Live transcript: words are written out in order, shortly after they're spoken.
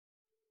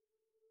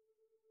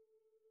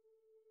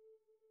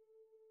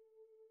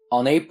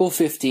On April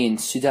 15,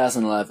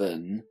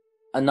 2011,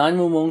 a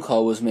 911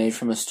 call was made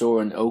from a store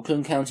in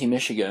Oakland County,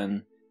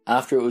 Michigan,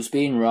 after it was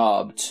being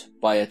robbed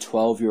by a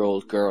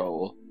 12-year-old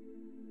girl.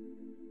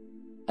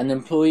 An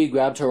employee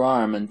grabbed her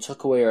arm and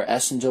took away her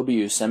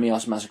S&W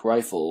semi-automatic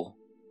rifle.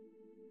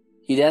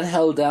 He then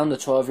held down the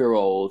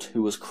 12-year-old,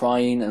 who was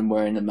crying and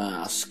wearing a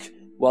mask,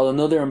 while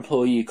another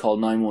employee called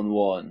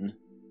 911.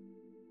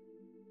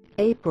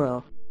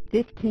 April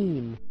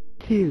 15,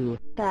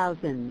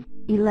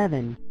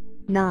 2011,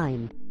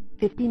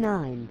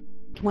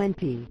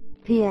 9:59:20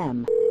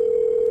 p.m.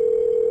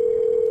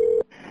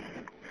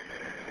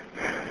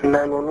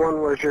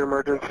 911, where's your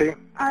emergency?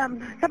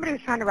 Somebody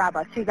was trying to rob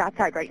us. She's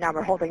outside right now.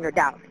 We're holding her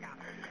down.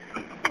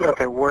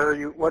 Okay, where are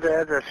you? What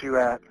address are you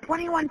at?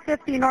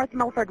 2150 North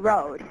Milford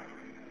Road.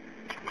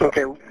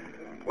 Okay,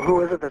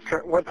 who is it that's,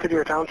 what city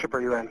or township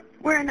are you in?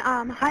 We're in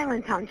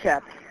Highland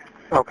Township.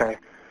 Okay.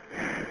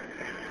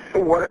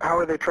 How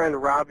are they trying to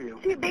rob you?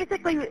 She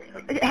basically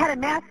had a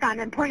mask on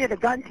and pointed a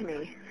gun to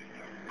me.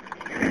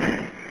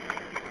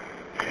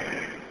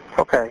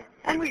 Okay.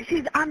 And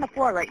she's on the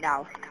floor right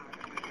now.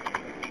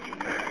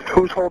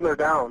 Who's holding her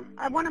down?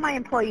 One of my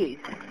employees.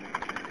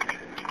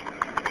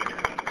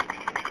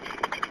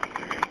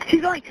 She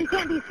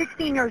can't be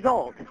 16 years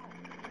old.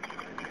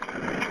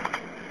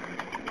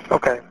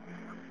 Okay.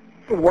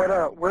 Where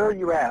are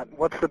you at?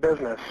 What's the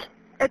business?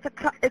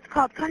 It's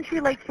called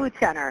Country Lake Food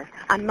Center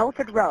on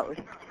Milford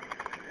Road.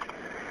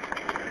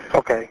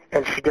 Okay.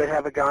 And she did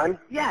have a gun?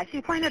 Yeah,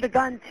 she pointed a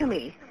gun to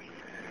me.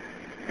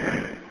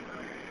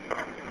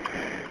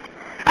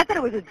 I thought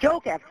it was a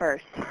joke at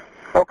first.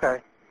 Okay.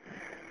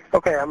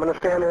 Okay, I'm going to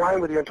stay on the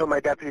line with you until my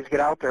deputies get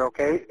out there,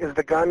 okay? Is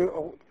the gun...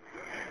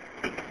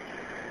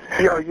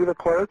 Yeah, are you the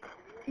clerk?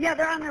 Yeah,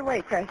 they're on their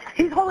way, Chris.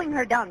 He's holding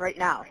her down right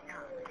now.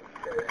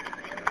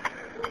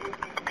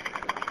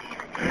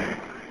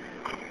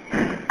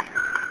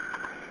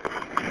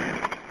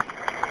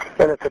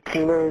 And it's a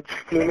teenage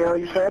female,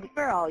 you said?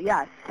 Girl,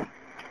 yes.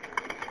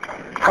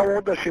 How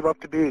old does she look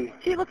to be?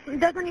 She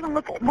doesn't even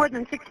look more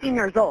than 16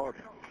 years old.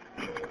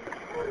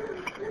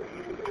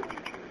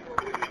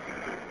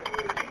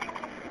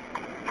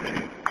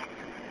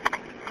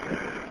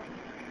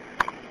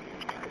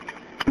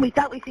 We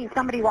thought we seen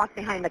somebody walk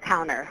behind the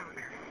counter.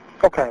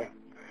 Okay.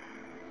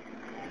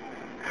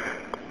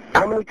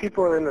 How many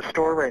people are in the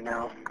store right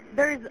now?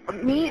 There's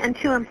me and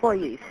 2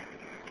 employees.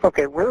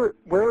 Okay, where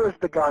is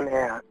the gun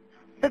at?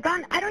 The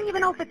gun, I don't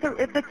even know if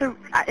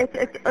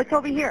it's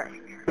over here.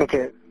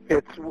 Okay,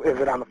 is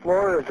it on the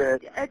floor or is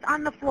it? It's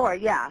on the floor,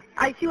 yeah.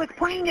 She was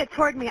pointing it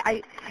toward me.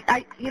 I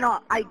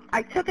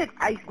took it,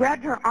 I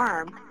grabbed her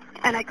arm,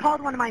 and I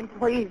called one of my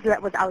employees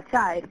that was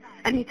outside,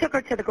 and he took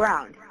her to the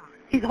ground.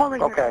 He's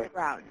holding her to the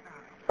ground.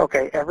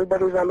 Okay,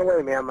 everybody's on the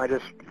way, ma'am. I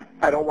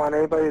don't want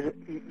anybody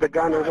the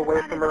gun is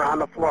away from her on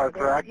the floor,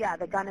 correct? Yeah,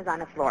 the gun is on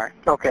the floor.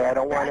 Okay, I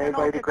don't want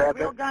anybody to grab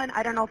it. I don't know if it's a real gun.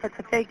 I don't know if it's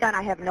a fake gun.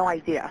 I have no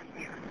idea.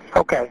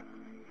 Okay.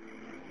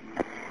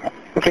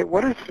 Okay,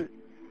 what does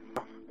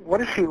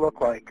she look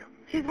like?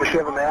 Does she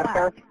have a mask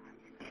on?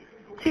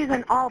 She's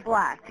in all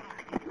black.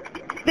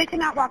 They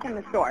cannot walk in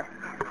the store.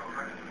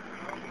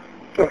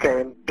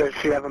 Okay, and does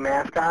she have a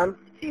mask on?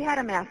 She had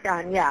a mask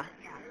on, yeah.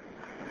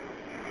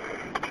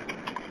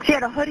 She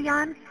had a hoodie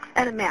on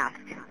and a mask.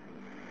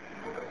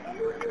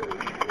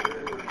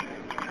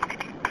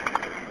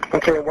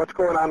 Okay, what's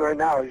going on right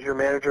now? Is your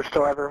manager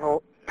still ever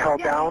held down?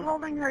 Yeah, he's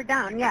holding her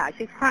down. Yeah,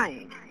 she's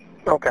crying.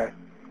 Okay.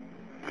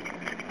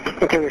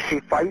 Okay, is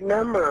she fighting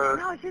him or?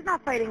 No, she's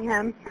not fighting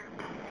him.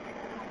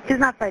 She's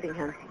not fighting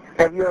him.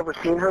 Have you ever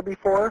seen her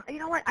before? You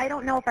know what? I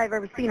don't know if I've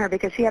ever seen her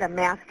because she had a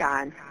mask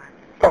on.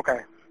 Okay.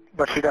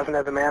 But she doesn't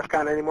have the mask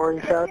on anymore, you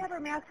said? Does she have her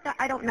mask on?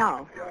 I don't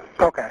know.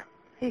 Okay.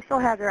 She still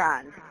has her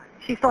on.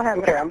 She still has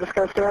Okay, I'm just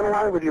going to stay on the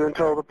line with you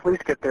until the police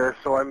get there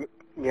so I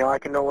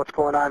can know what's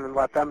going on and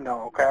let them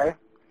know, okay?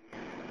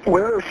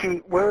 Where is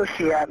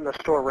she at in the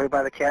store? Right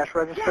by the cash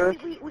registers?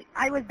 Yeah,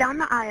 I was down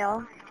the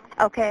aisle,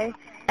 okay,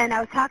 and I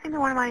was talking to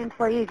one of my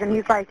employees, and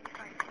he's like,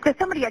 I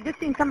just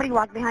seen somebody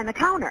walk behind the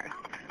counter.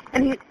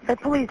 And the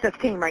police just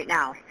came right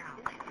now.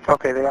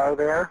 Okay, they are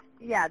there?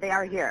 Yeah, they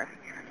are here.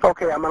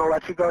 Okay, I'm going to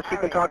let you go so you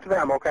can talk to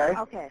them, okay?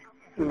 Okay.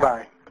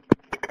 Bye.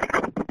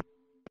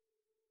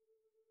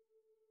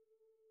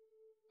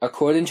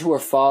 According to her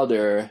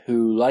father,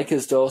 who, like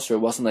his daughter,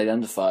 wasn't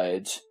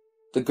identified,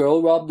 the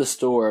girl robbed the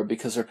store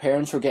because her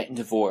parents were getting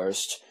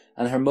divorced,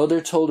 and her mother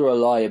told her a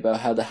lie about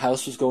how the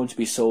house was going to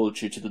be sold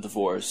due to the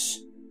divorce.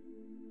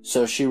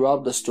 So she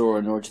robbed the store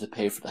in order to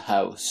pay for the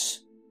house.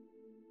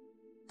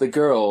 The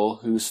girl,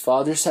 whose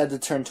father said to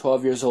turn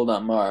 12 years old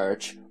that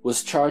March,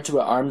 was charged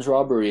with armed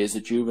robbery as a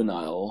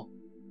juvenile.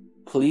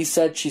 Police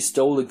said she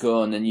stole a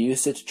gun and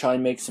used it to try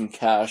and make some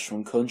cash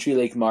from Country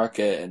Lake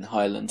Market in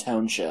Highland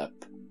Township.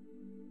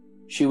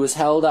 She was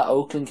held at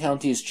Oakland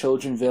County's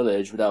Children's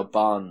Village without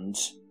bond.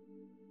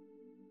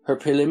 Her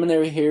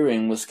preliminary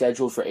hearing was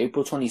scheduled for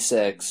April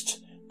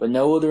 26th, but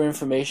no other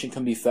information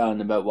can be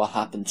found about what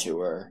happened to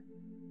her.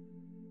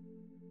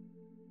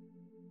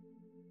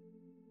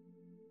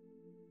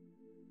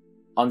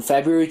 On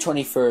February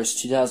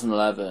 21st,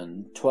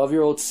 2011,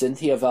 12-year-old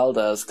Cynthia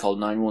Valdez called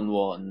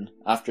 911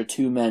 after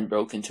two men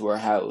broke into her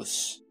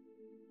house.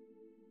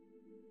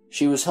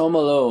 She was home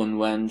alone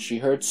when she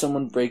heard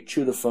someone break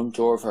through the front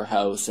door of her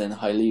house in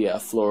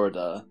Hialeah,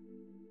 Florida.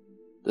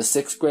 The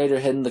sixth grader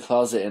hid in the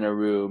closet in her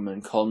room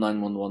and called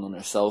 911 on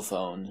her cell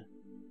phone.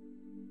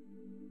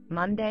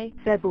 Monday,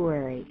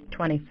 February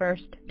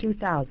 21st,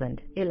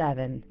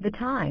 2011. The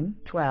time,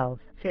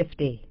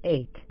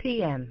 12:58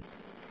 p.m.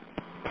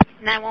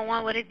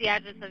 911, what is the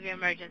address of your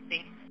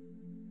emergency?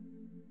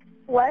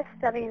 West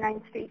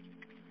 79th Street.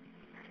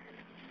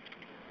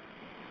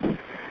 Is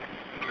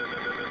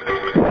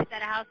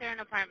that a house or an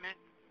apartment?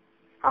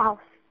 A house.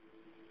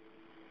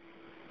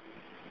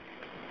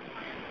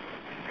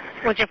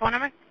 What's your phone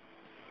number?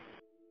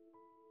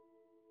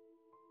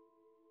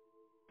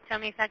 Tell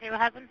me exactly what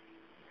happened.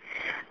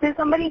 There's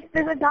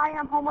a guy,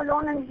 I'm home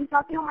alone, and he's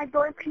knocking on my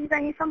door. Please,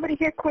 I need somebody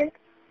here quick.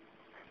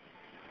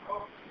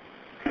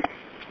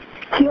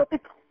 He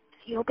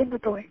opened the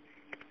door.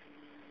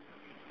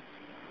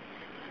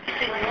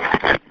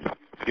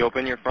 You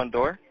open your front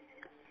door?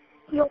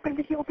 He opened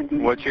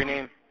it. What's your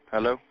name?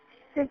 Hello?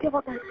 Cynthia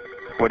Valdez.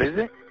 What is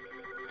it?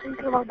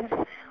 Cynthia Valdez.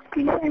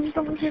 Please, I need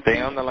somebody here Stay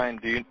quick. on the line.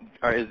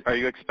 Are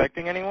you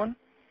expecting anyone?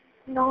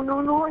 No,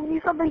 I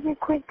need somebody here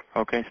quick.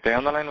 Okay, stay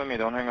on the line with me.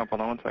 Don't hang up.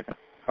 Hold on 1 second.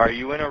 Are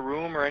you in a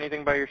room or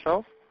anything by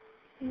yourself?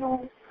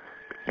 No.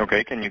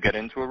 Okay, can you get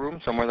into a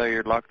room somewhere that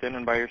you're locked in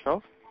and by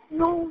yourself?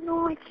 No,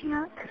 I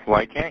can't.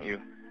 Why can't you?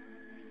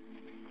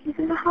 He's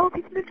in the house.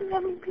 He's looking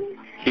at me, please.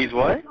 He's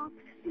what?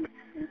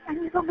 I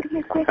need somebody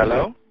here quick.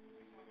 Hello?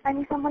 I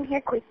need someone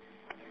here quick.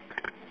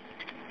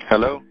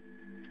 Hello?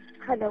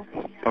 Hello.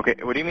 Okay,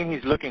 what do you mean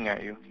he's looking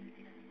at you?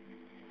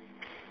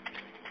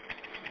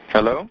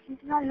 Hello? He's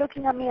not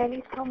looking at me. I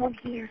need someone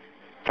here.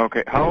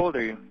 Okay, how old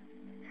are you?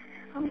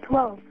 I'm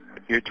 12.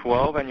 You're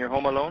 12 and you're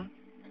home alone?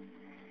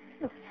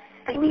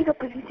 I need a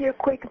police here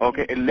quick.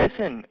 Okay,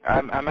 listen,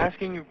 I'm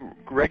asking you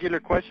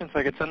regular questions so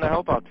I can send the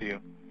help out to you.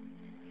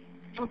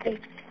 Okay.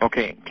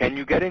 Okay, can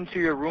you get into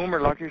your room or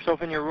lock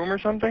yourself in your room or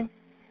something?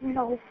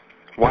 No.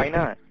 Why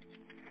not?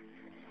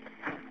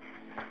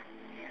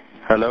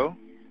 Hello?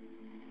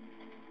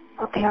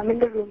 Okay, I'm in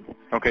the room.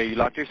 Okay, you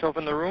locked yourself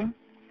in the room?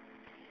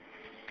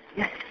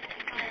 Yes.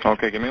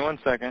 Okay, give me 1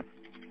 second.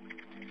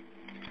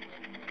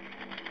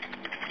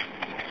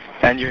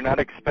 And you're not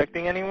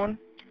expecting anyone?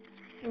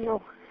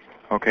 No.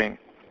 Okay.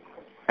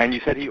 And you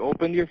said he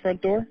opened your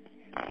front door?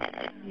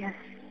 Yes.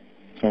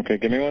 Okay,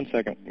 give me 1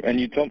 second. And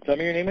you tell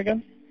me your name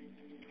again?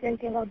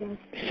 Cynthia Valdez.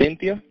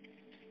 Cynthia?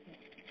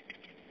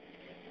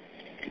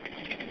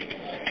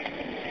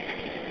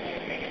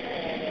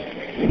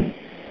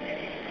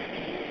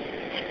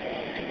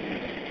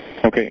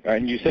 Okay,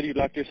 and you said you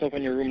locked yourself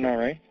in your room now,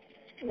 right?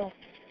 Yes.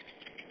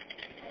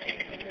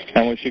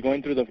 And was she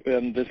going through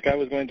this guy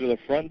was going through the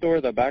front door,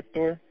 the back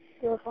door?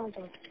 Through the front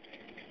door.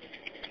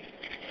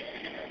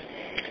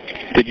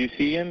 Did you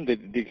see him?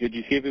 Could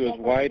you see if he was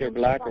white or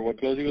black or what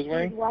clothes he was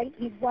wearing?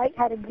 He's white,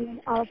 had a green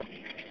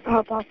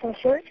pasta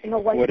shirt and a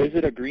white... What is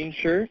it, a green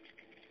shirt?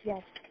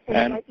 Yes,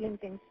 And a white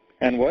Lincoln.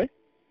 And what?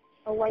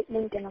 A white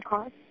Lincoln, a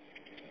car.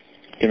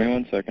 Give me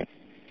 1 second.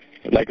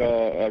 Like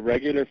a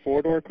regular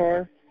four-door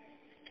car?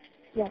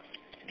 Yes.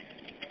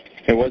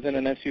 It wasn't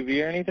an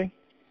SUV or anything?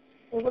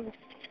 It was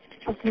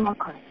a small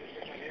car.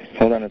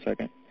 Hold on a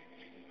second.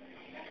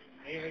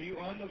 Hey, are you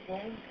on the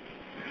phone?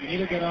 You need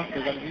to get off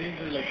because I'm reading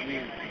her like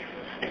weird.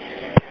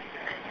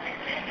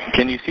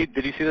 Did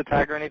you see the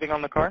tag or anything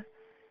on the car?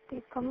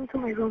 He's coming to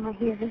my room. I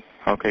hear him.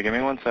 Okay, give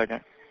me 1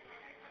 second.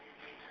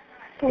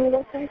 Can you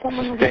go send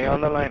someone? Stay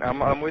on the line.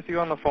 I'm with you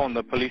on the phone.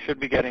 The police should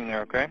be getting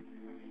there, okay?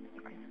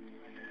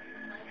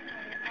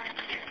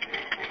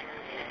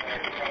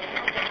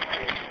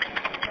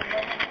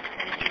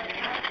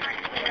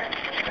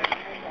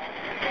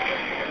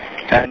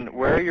 And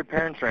where are your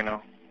parents right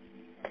now?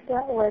 They're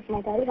at work.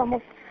 My dad is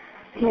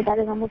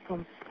almost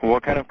home.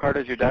 What kind of car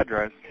does your dad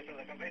drive?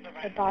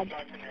 A Dodge.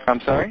 I'm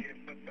sorry?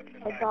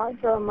 A Dodge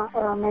or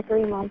a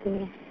Mercury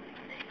Mountaineer.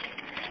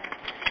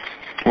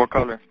 What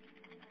color?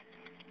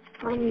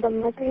 The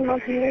Mercury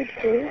Mountaineer is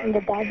gray and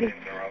the Dodge is...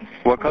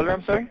 What color,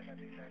 I'm sorry?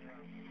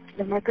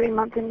 The Mercury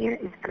Mountaineer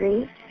is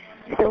gray,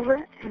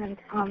 silver, and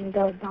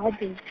the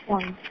Dodge is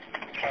orange.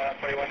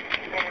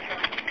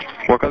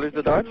 What color is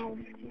the Dodge?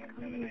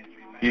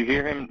 You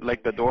hear him,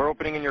 like the door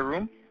opening in your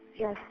room?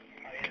 Yes.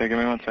 Okay, give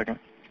me 1 second.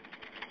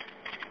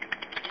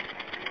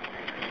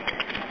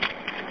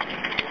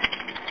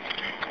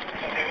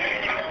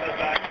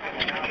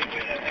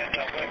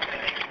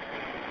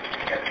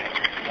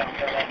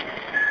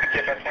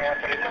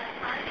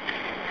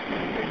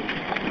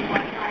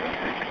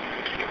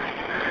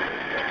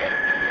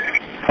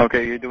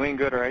 Okay, you're doing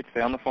good, all right?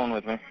 Stay on the phone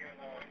with me.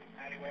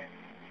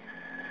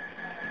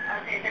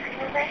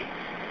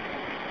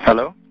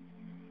 Hello?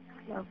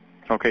 Hello.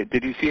 Okay,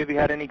 did you see if he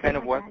had any kind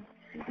of weapon?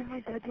 He's in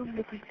my dad's room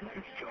looking through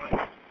his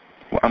drawers.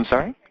 I'm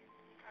sorry?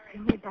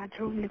 In my dad's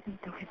room looking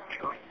through his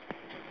drawers.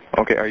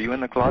 Okay, are you in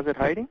the closet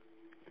hiding?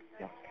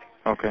 Yes.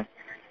 Okay.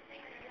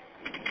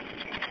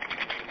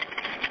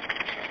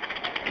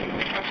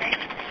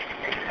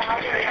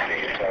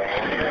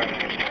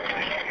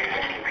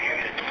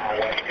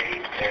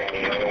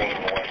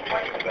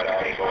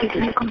 He's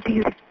in the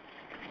computer.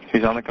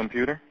 He's on the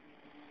computer?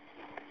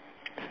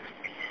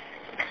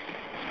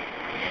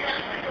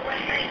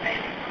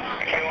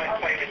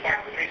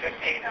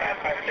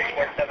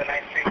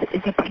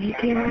 Is the police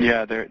here?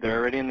 Yeah, they're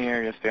already in the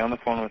area. Stay on the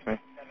phone with me.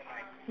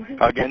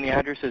 Mm-hmm. Again, the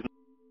address is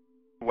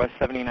West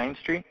 79th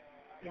Street?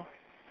 Yeah.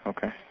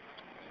 Okay.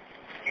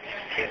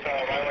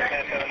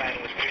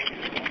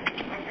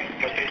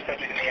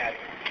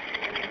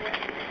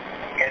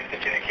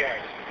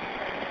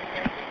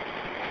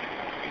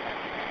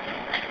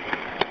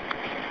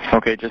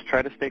 Okay, just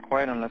try to stay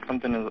quiet unless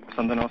something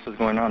else is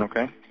going on,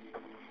 okay?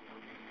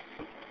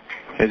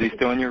 Is he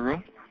still in your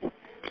room?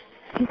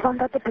 He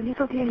found out the police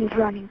was here and he's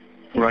running.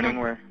 Running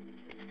where?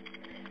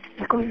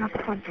 He's going out the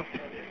front door.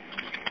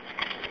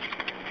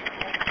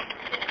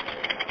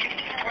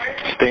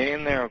 Stay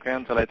in there, okay,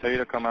 until I tell you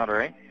to come out,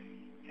 alright?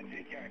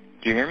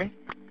 Do you hear me?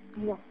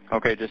 Yeah.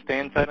 Okay, just stay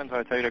inside until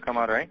I tell you to come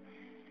out, alright?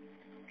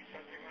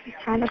 He's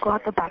trying to go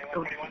out the back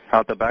door.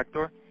 Out the back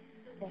door?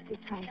 Yes, he's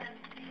trying to.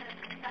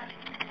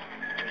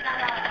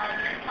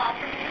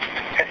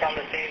 It's on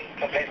the scene.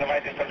 Complaints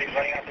arising. Somebody's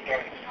running out the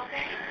door.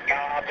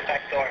 Now out the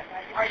back door.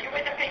 Are you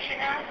with the patient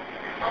now?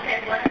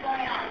 Okay, what's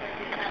going on?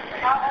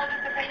 How old is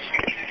the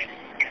patient?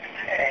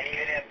 And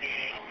even at the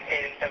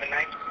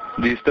 879.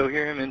 Do you still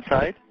hear him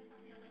inside?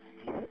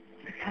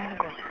 He's trying to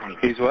go outside.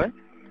 He's what?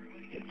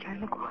 He's trying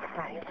to go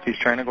outside. He's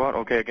trying to go out?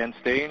 Okay, again,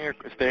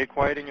 stay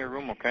quiet in your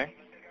room, okay?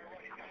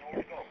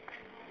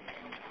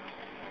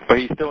 But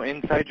he's still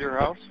inside your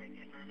house?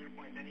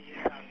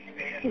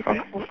 He's on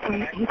the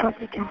phone. He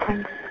probably can't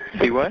find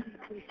He what?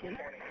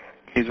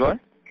 He's what?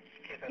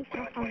 He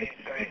can't find the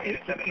key to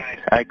the gate.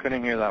 I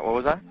couldn't hear that. What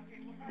was that?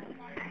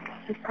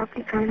 He's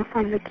probably trying to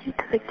find the key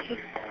to the gate.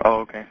 Oh,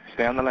 okay.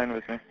 Stay on the line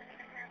with me.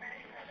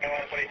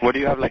 What, do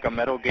you have, like a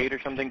metal gate or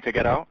something to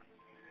get out?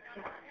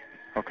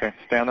 Okay,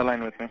 stay on the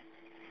line with me.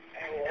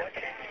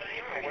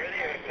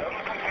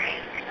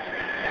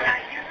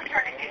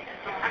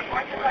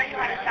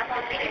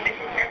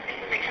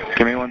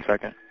 Give me 1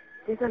 second.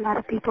 There's a lot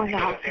of people in the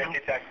house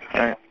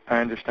now. I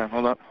understand.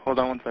 Hold on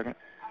 1 second.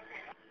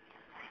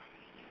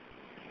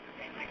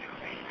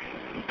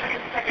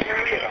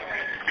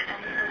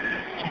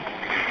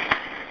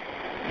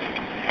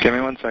 Give me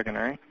 1 second,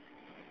 alright?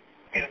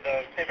 The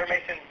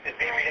information is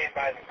being relayed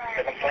by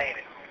the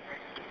complainant.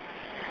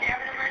 You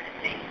have an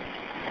emergency?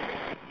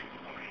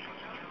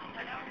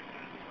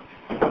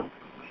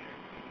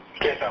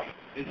 Yes, sir.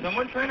 Is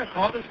someone trying to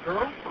call this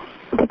girl?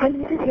 The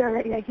police is here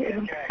already. I hear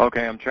them.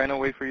 Okay, I'm trying to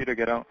wait for you to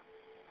get out.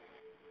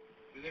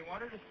 Do they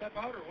want her to step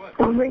out or what?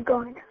 Oh my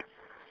god.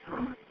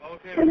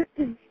 Okay.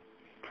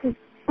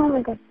 Oh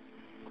my god.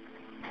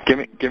 Give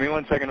me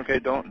 1 second, okay?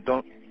 Don't.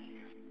 Do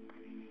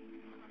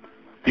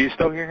you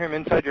still hear him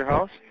inside your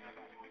house?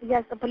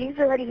 Yes, the police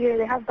are already here.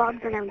 They have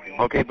dogs and everything.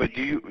 Okay, but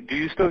do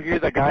you still hear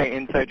the guy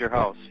inside your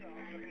house?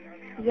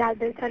 Yeah,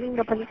 the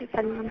police is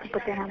telling them to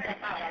put their hands up.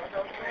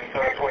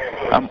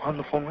 I'm on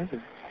the phone with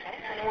her.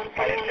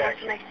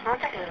 2141, next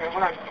contact number.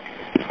 Hold on.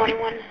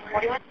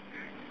 2141.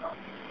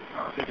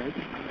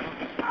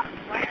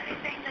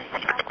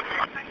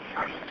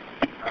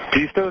 Do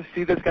you still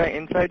see this guy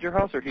inside your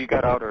house, or he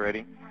got out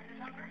already?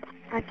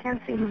 I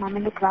can't see him. I'm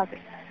in the closet.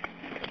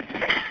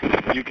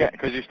 You can't,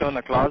 because you're still in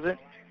the closet?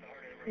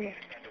 Yeah.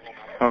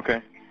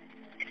 Okay. 25%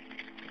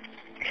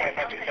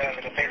 of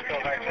the complaint still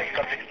arriving.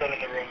 Subject still in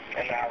the room,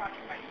 in the house.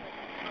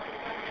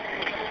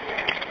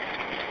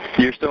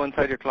 You're still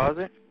inside your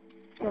closet?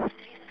 Yes.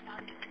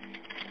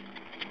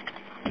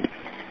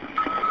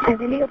 I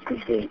really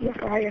appreciate you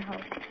for your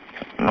help.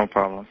 No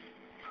problem.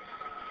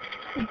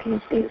 Okay,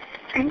 thanks.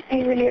 I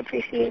really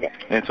appreciate it.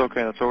 It's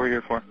okay. That's what we're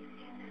here for.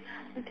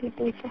 Okay,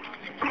 thank you.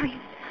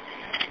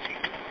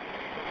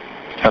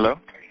 Hello?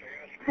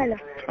 Hello.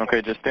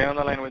 Okay, just stay on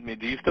the line with me.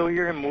 Do you still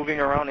hear him moving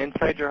around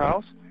inside your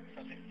house?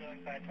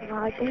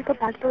 Well, I think the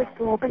back door is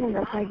still open and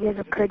that's why I hear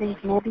the curtains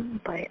moving,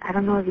 but I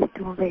don't know if he's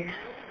still there.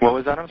 What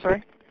was that? I'm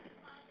sorry?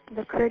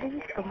 The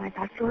curtains of my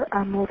back door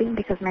are moving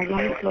because my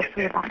room is close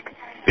to the back.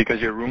 Because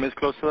your room is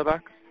close to the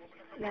back?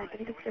 Yeah, I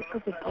think it's just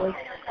because the door is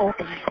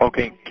open.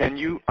 Okay,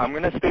 I'm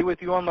going to stay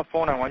with you on the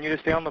phone. I want you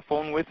to stay on the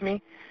phone with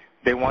me.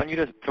 They want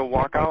you to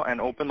walk out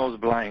and open those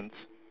blinds.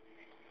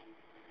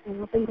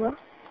 And open what?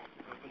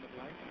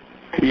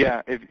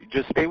 Yeah,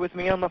 just stay with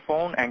me on the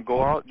phone and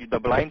go out. The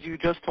blinds you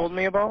just told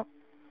me about?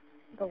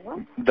 The what?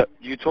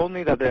 You told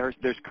me that there's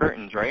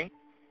curtains, right?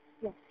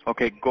 Yes.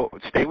 Okay,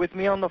 stay with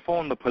me on the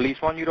phone. The police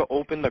want you to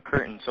open the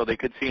curtains so they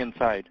could see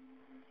inside.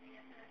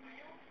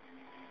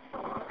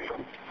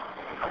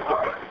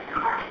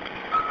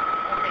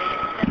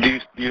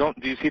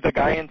 Do you see the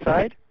guy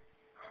inside?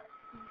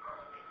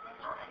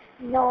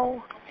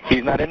 No.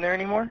 He's not in there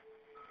anymore?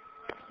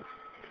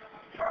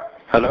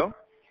 Hello?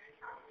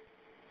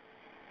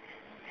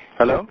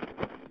 Hello?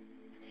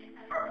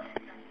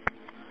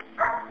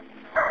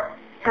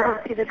 I don't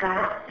see the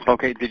guy.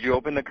 Okay, did you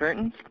open the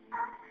curtains?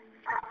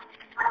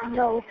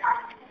 No.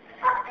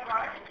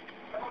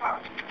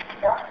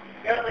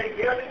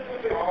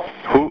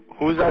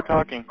 Who's that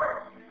talking?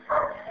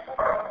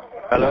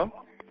 Hello?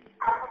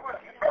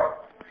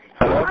 Hello?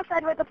 I'm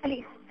outside with the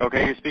police.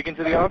 Okay, you're speaking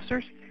to the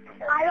officers?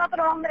 Hay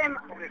otro hombre.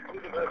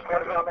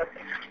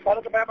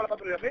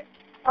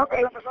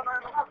 Okay.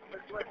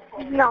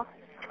 No.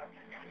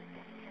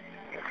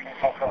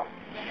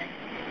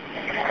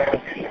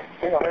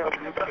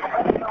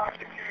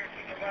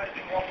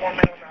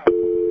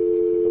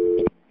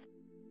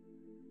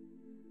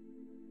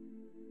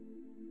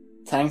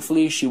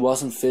 Thankfully, she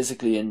wasn't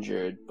physically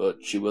injured,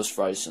 but she was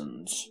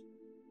frightened.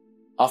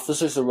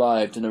 Officers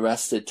arrived and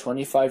arrested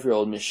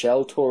 25-year-old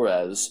Michelle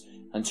Torres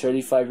and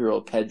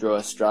 35-year-old Pedro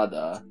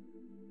Estrada.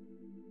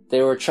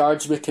 They were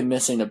charged with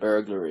committing a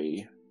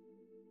burglary.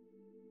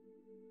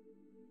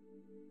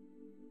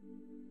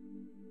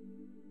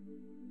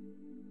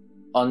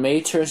 On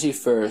May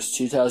 31st,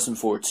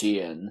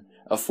 2014,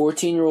 a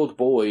 14-year-old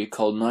boy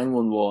called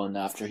 911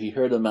 after he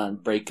heard a man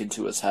break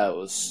into his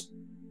house.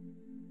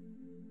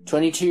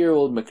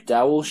 22-year-old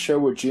McDowell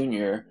Sherwood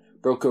Jr.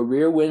 broke a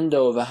rear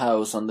window of a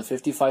house on the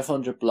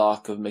 5500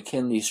 block of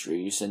McKinley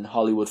Street in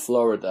Hollywood,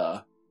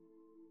 Florida.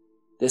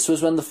 This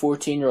was when the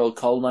 14-year-old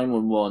called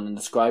 911 and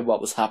described what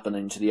was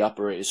happening to the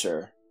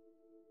operator.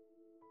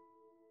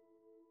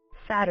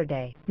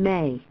 Saturday,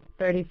 May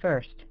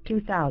 31st,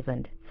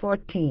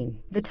 2014.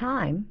 The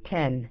time,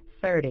 10:31.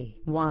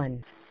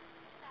 911,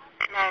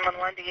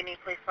 do you need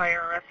police,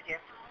 fire, or rescue?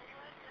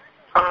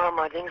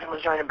 I think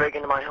someone's trying to break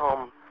into my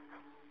home.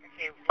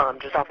 Okay.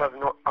 Just off of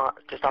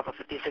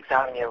 56th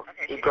Avenue.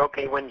 Okay. He broke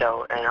a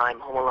window, and I'm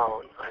home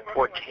alone. I'm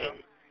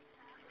 14.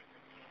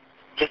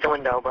 Just a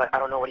window, but I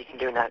don't know what he can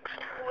do next.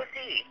 Who is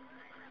he?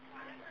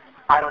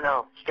 I don't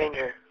know.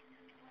 Stranger.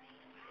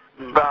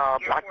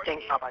 Black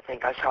tank top, I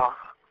think I saw.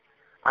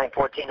 I'm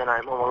 14 and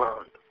I'm home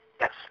alone.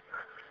 Yes.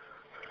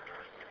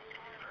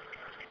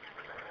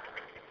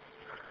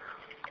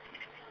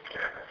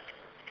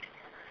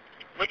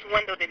 Which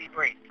window did he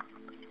break?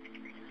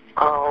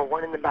 Oh,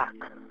 one in the back.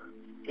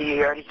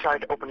 He already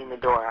tried opening the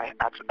door.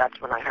 That's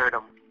when I heard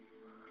him.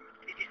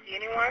 Did you see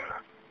anyone?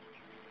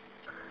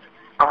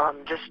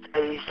 Just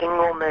a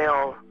single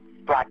male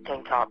black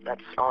tank top.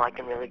 That's all I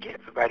can really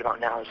give right about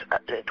now is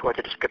towards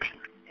the description.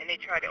 And they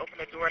tried to open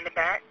the door in the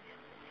back?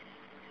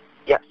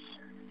 Yes.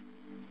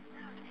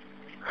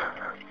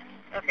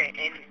 Okay,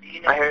 and do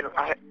you know...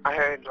 I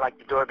heard like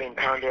the door being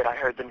pounded. I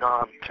heard the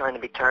knob trying to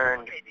be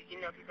turned. Okay, do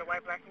you know if he's a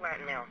white, black, or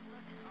Latin male?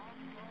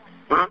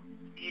 Hmm?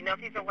 Do you know if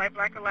he's a white,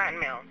 black, or Latin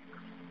male?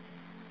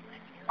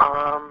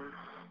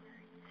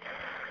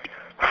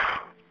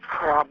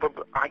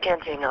 Probably. I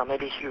can't say now.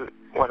 Maybe he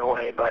went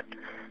away, but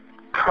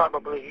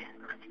probably.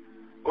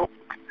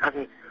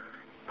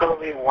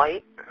 Probably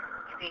white. You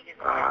think he's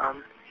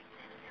white?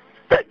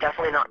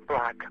 Definitely not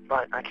black,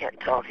 but I can't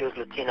tell if he was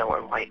Latino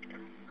or white.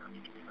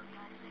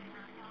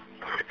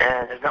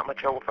 And there's not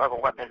much of a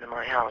weapon in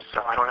my house,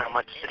 so I don't have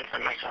much to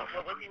defend myself.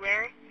 What was he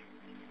wearing?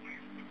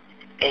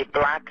 A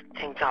black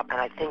tank top, and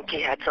I think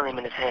he had something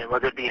in his hand.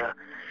 Whether it be a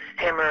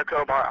hammer or a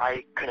crowbar,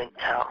 I couldn't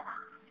tell.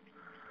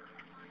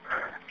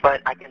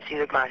 But I can see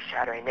the glass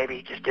shattering. Maybe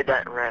he just did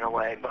that and ran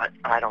away, but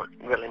I don't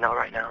really know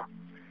right now.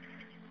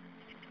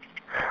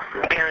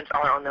 My parents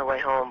are on their way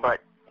home, but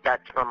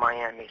that's from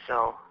Miami,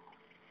 so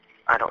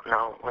I don't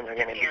know when they're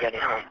going to be getting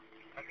home.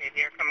 Okay,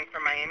 they're coming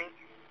from Miami?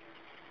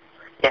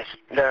 Yes,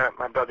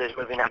 my brother's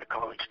moving out of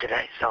college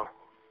today, so.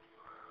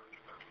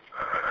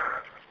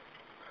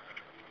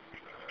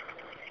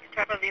 What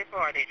type of vehicle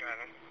are they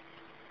driving?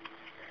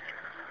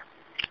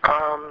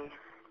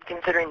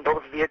 Considering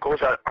both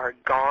vehicles are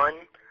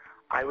gone,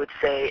 I would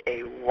say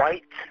a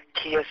white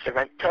Kia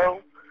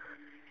Sorento,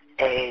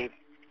 a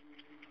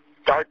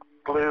dark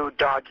blue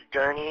Dodge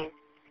Journey,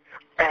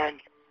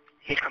 and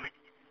he's coming,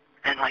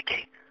 and like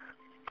a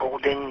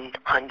golden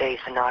Hyundai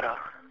Sonata.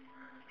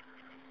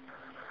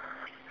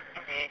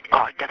 Okay.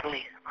 Oh,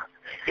 definitely.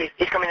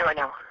 He's coming in right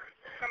now.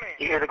 Coming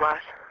in. You hear the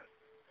glass?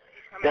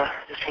 He's coming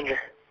The stranger.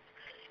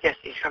 Yes,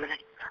 he's coming in.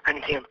 I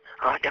can see him.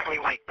 Definitely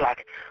white,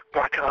 black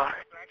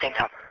tank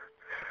top.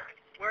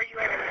 Where are you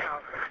at in the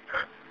house?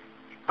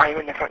 I'm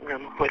in the front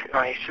room with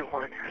my shoe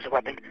on as a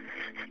weapon.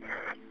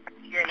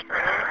 You're in the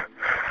front room?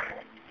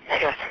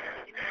 Yes.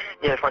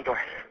 Near the front door.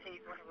 Can you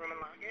go in the room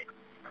and lock it?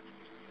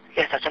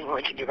 Yes, that's what I'm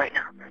going to do right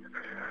now.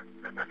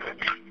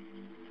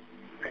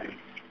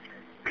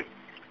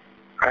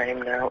 I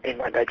am now in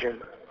my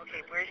bedroom.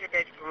 Okay, where's your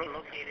bedroom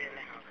located in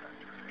the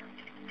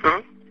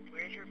house?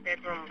 Where's your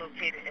bedroom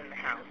located in the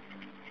house?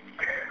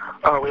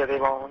 We have a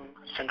long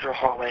central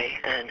hallway,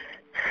 and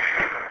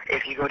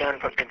if you go down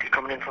if you're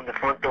coming in from the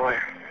front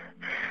door,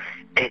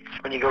 it's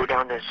when you go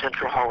down the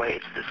central hallway,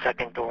 it's the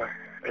second door,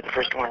 or the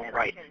first one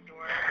right. Second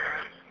door on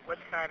what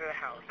side of the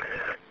house?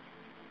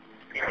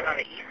 Is it on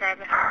the east side of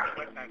the house or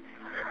west side of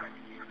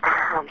the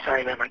house? I'm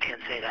sorry, ma'am, I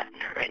can't say that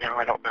right now.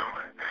 I don't know.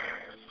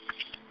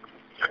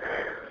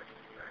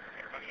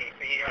 Okay,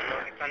 so you don't know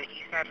if it's on the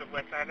east side or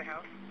west side of the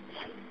house?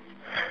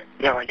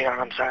 No idea.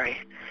 I'm sorry.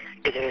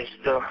 It is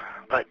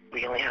but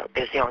we only have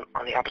it's on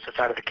the opposite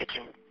side of the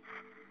kitchen.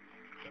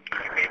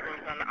 Your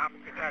bedroom's on the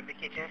opposite side of the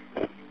kitchen?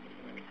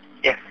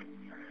 Yes.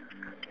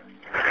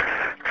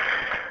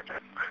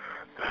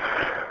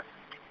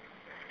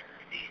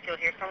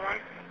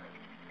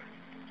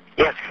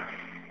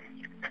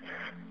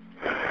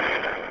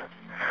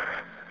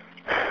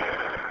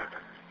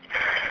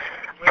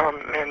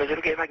 is it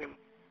okay if I can...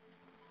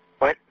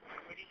 What?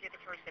 Where do you hear the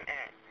person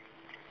at?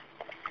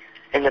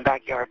 In the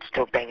backyard,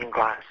 still banging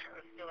glass.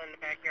 It's still in the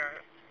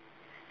backyard.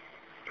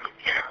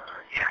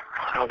 Yeah,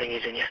 I don't think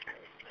he's in yet.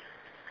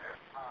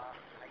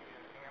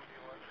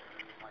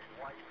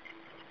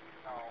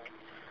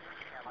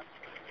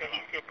 So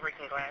he's still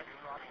breaking glass?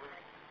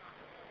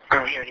 I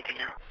don't hear anything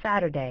now.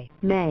 Saturday,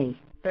 May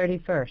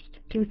 31st,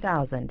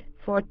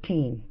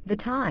 2014. The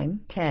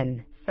time,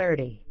 10:35.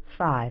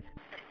 Okay,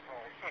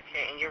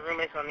 and your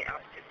room is on the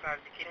opposite side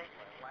of the kitchen?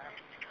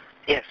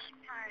 Yes.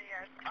 Hi,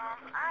 yes.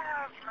 I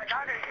have my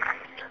daughter here,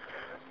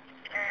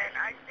 and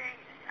I think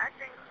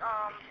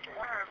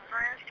one of her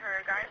friends,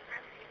 her guy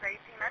friend, she's 18.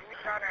 I think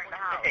daughter in the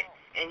house. Okay,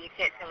 and you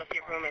can't tell if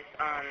your room is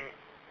on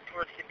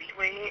towards the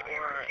beachway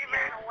or... She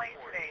ran away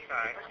today.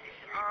 Sorry.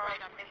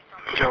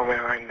 Joe,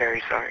 I'm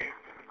very sorry.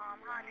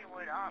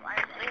 Hollywood. I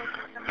live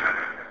in the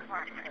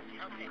apartment.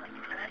 Okay.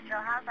 And the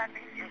house, I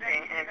think she's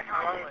Okay, and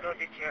how long ago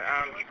did you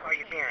call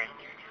your parents?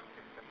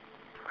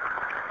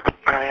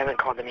 I haven't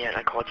called them yet.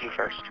 I called you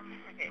first.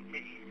 Okay, so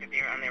you said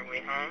they were on their way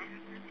home?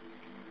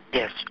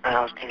 Yes, and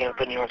I was thinking of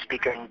putting you on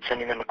speaker and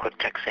sending them a quick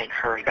text saying,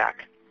 hurry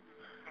back.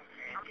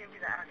 Okay. I'll give you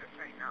the address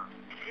right now.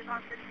 She's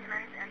on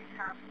 59th and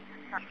top.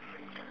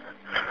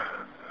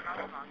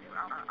 Hold on,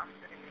 I'm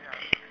sitting here.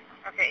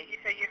 Okay, you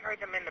said you heard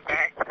them in the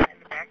back of the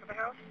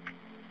house?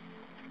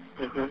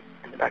 Mm-hmm,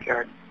 in the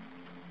backyard.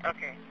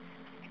 Okay.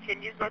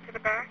 Can you go to the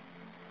back?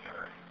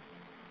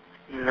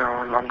 No,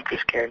 I'm too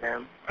scared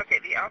now. Okay,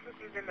 the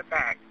officer's in the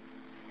back.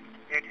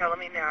 They're telling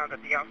me now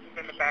that the officer's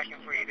in the back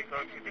and for you to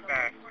go to the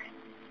back.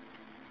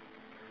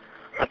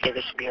 Okay,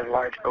 there should be a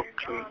large oak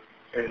tree,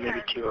 or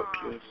maybe two oak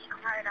trees.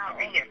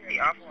 Okay, yes, the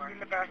officer's in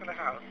the back of the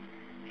house.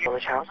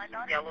 Yellowish house?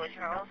 Yellowish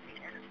house?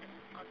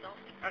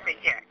 Okay,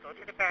 yeah, go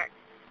to the back.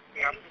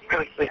 The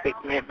officer's Wait,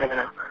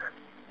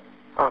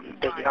 no.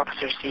 Does the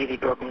officer see the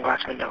broken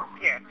glass window?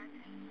 Yeah.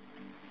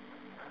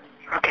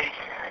 Okay,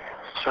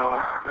 so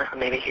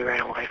maybe he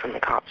ran away from the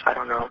cops, I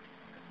don't know.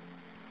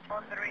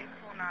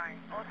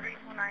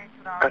 0329.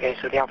 Okay,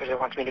 so the officer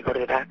wants me to go to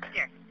the back?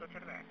 Yes, go to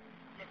the back.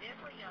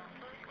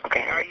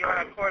 Okay. Are you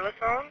on a cordless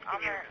phone?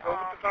 Can you go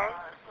with the phone?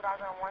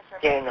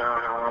 Yeah, no,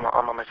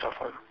 I'm on my cell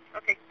phone.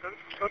 Okay, go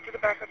to the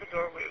back of the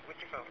door with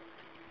your phone.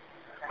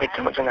 Wait,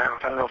 someone's in the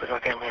house. I don't know if it's my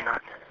family or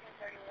not.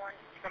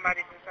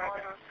 Somebody's inside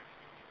the house?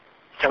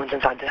 Someone's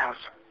inside the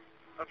house.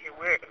 Okay,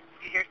 where?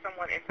 You hear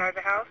someone inside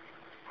the house?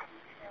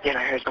 Yeah, and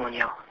I heard someone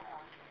yell.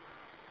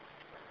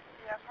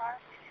 That car?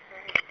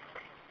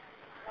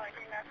 No, I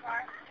think that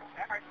car?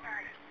 That car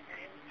turned. I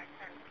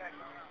turned back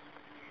around.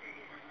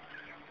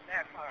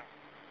 That car.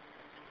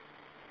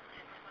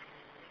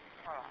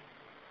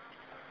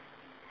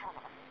 Hold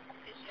on.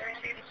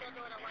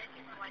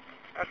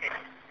 Okay,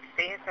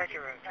 stay inside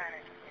your room.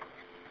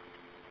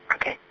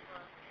 Okay.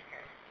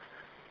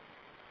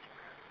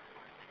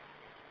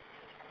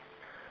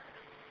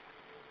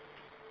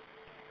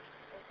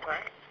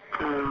 What?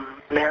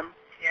 Ma'am?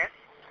 Yes?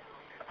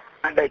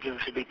 My bedroom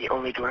should be the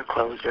only door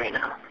closed right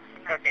now.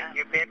 Okay,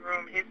 your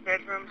bedroom, his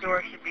bedroom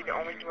door should be the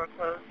only door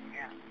closed?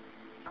 Yeah.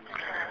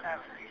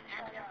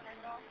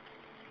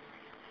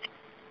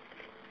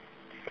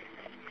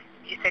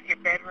 You said your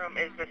bedroom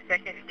is the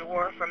second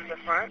door from the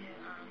front?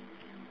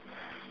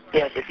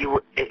 Yes, if you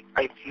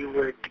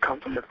were to come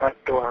from the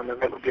front door, on the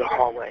right would be a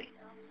hallway.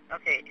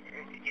 Okay,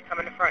 you come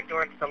in the front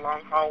door, it's the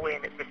long hallway,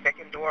 and it's the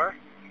second door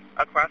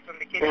across from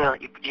the kitchen? No,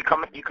 you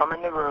come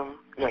in the room.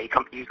 No, you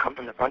come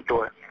from the front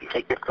door. You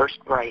take your first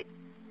right,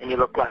 and you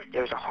look left.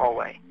 There's a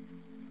hallway.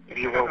 If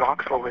you will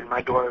walk forward,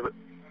 my door.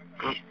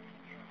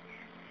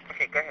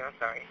 Okay, go ahead. I'm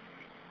sorry.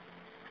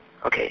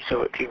 Okay,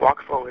 so if you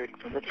walk forward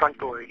from the front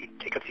door, you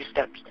take a few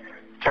steps,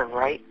 turn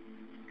right,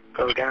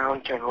 go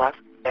down, turn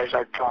left. There's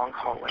our long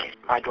hallway.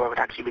 My door would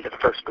actually be the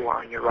first door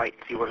on your right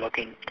if you were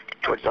looking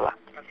towards the left.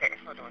 Okay,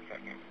 hold on a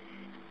second.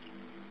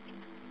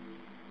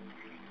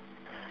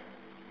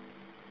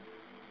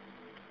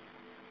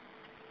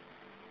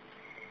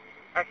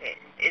 Okay,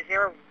 is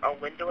there a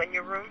window in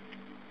your room?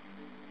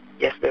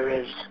 Yes, there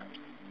is.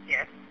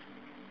 Yes.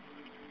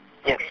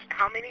 Yes. Okay,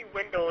 how many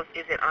windows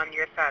is it on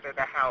your side of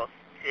the house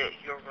to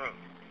your room?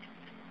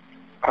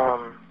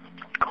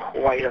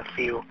 Quite a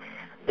few.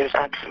 There's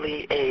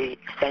actually a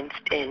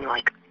fenced-in,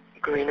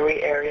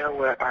 greenery area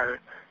where our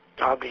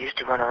dogs used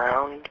to run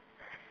around.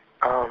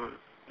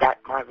 That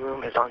my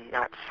room is on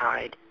that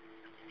side.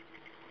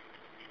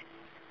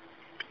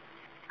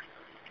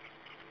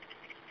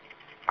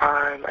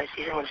 I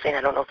see someone saying,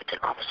 I don't know if it's an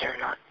officer or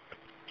not.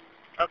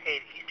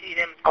 Okay, you see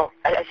them? Oh,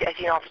 I see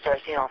an officer.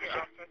 The officer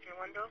at your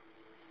window?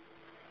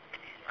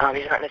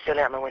 He's not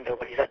necessarily at my window,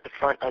 but he's at the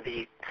front of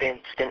the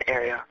fenced-in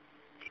area.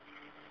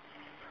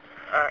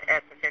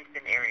 At the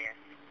fenced-in area.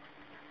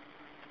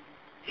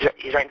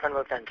 He's right in front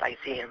of the fence. I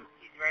see him.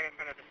 He's right in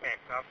front of the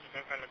fence. The officer's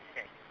in front of the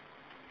fence.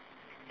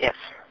 Yes.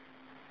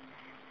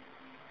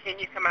 Can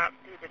you come out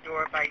through the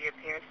door by your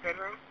parents'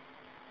 bedroom?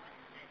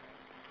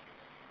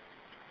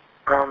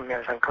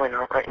 Yes, I'm coming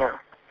out right now.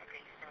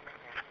 Okay, you're coming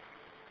out now.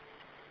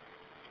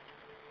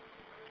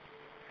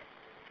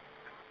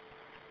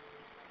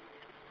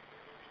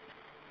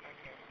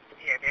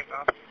 there's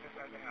officers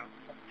inside the house.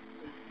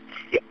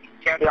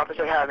 Yeah, the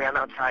officer had me. I'm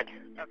outside.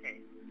 Okay.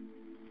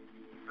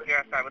 You're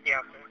outside with the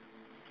officer.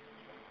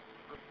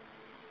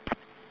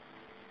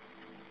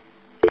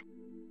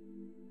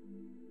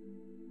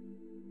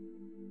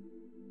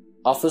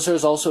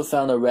 Officers also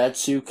found a red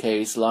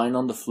suitcase lying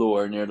on the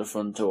floor near the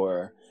front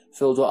door,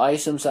 filled with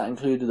items that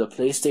included a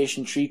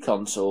PlayStation 3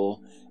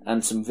 console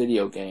and some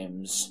video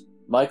games,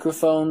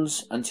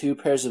 microphones, and 2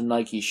 pairs of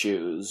Nike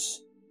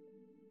shoes.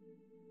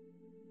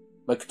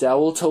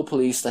 McDowell told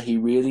police that he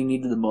really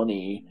needed the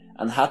money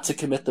and had to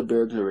commit the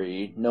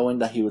burglary, knowing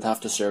that he would have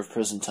to serve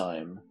prison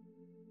time.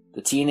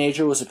 The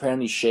teenager was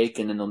apparently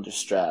shaken and under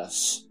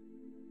stress.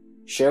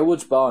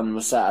 Sherwood's bond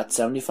was set at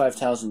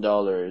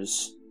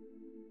 $75,000.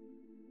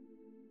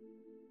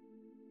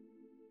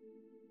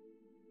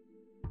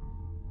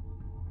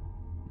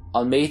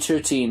 On May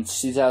 13,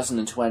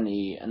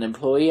 2020, an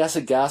employee at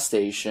a gas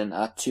station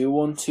at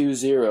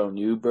 2120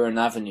 New Berne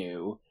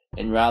Avenue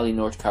in Raleigh,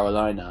 North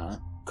Carolina,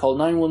 called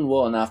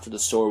 911 after the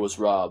store was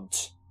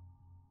robbed.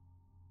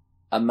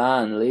 A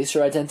man,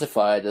 later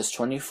identified as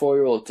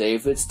 24-year-old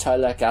David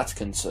Tylek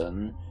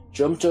Atkinson,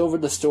 jumped over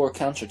the store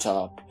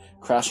countertop,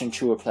 crashing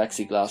through a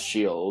plexiglass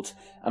shield,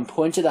 and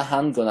pointed a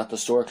handgun at the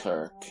store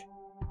clerk.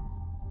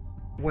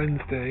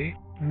 Wednesday,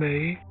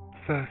 May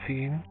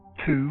 13,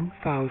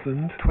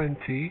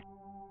 2020,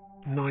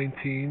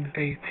 19,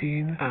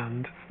 18,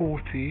 and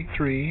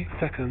 43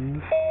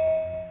 seconds.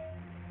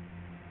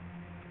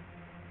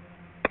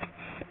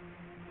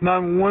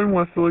 911,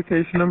 what's the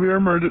location of your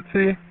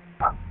emergency?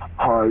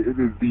 Hi, it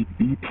is the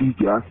BP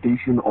gas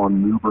station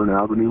on New Berne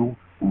Avenue,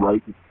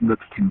 right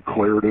next to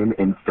Clarendon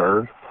and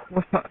Ferris.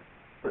 What's that?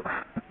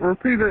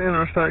 Repeat the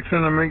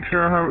intersection and make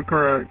sure I have it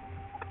correct.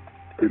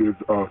 It is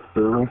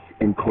Ferris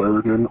and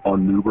Clarendon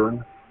on New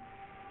Berne.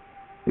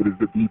 It is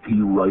the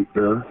BP right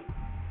there.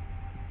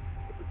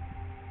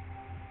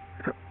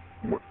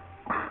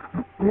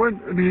 What,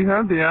 do you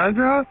have the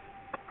address?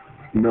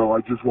 No,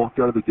 I just walked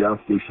out of the gas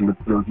station.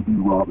 There's a dude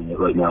robbing it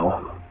right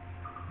now.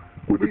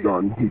 With a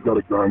gun. He's got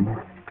a gun.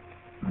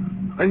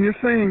 And you're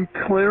saying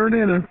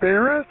Clarendon and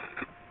Ferris?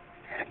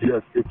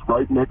 Yes, it's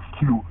right next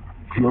to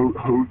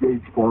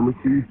Jose's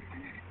Pharmacy.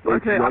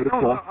 Okay, right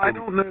I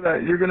don't know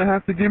that. You're going to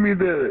have to give me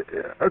the...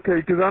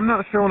 Okay, because I'm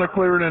not showing a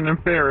Clarendon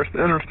and Ferris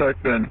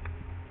intersection.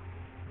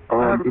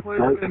 It's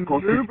right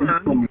across the street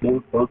from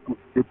Lord Berkeley.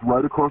 It's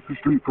right across the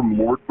street from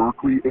Lord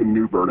Berkeley and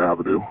New Berne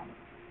Avenue.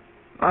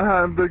 I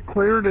have the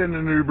Clarendon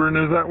and New Berne.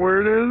 Is that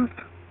where it is?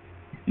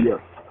 Yes.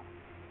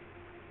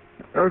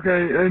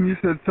 Okay, and you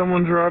said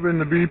someone's robbing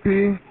the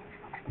BP?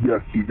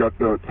 Yes, you got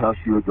the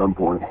cashier at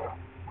gunpoint.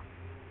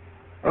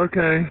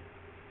 Okay.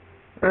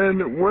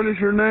 And what is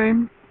your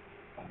name?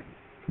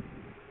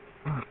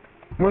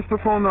 What's the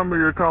phone number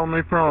you're calling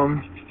me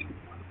from?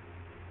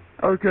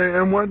 Okay,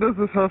 and what does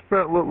the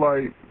suspect look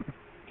like?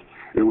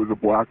 It was a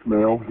black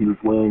male. He was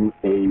wearing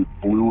a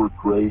blue or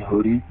gray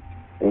hoodie,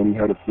 and he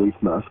had a face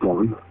mask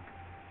on.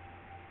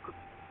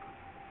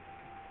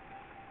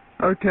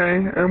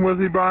 Okay, and was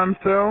he by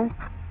himself?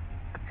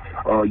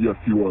 Yes,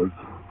 he was.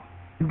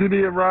 Did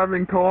he arrive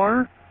in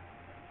car?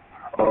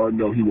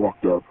 No, he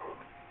walked up.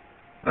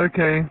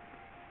 Okay.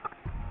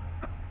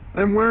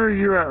 And where are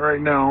you at right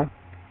now?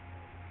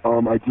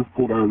 I just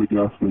pulled out of the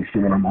gas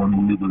station and I'm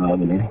on New Berne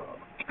Avenue.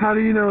 How do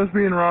you know it's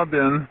being robbed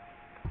in?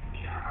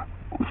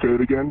 Say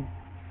it again?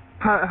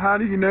 How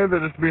do you know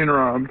that it's being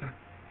robbed?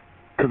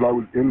 Because I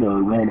was in there. I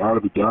ran out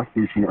of the gas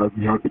station as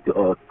he had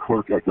the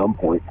clerk at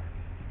gunpoint.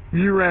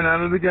 You ran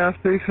out of the gas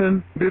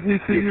station? Did he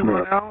see you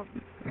run out?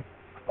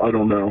 I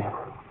don't know.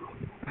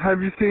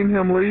 Have you seen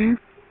him leave?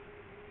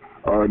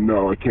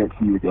 No, I can't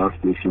see the gas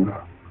station.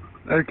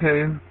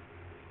 Okay.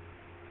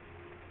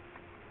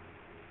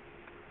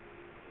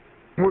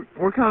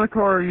 What kind of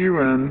car are you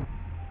in?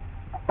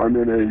 I'm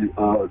in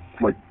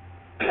a, like,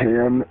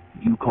 tan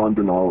Yukon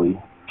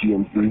Denali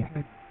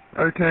GMC.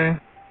 Okay.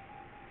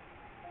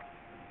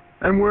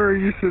 And where are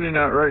you sitting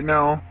at right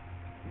now?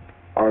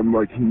 I'm,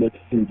 like, next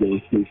to the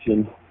gas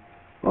station.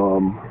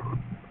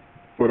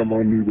 But I'm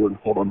on New Berne.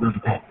 Hold on, there's a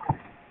cup.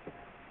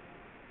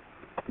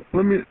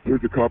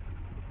 There's a cup.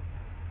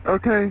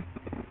 Okay.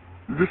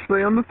 Just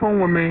stay on the phone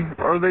with me.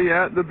 Are they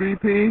at the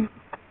BP?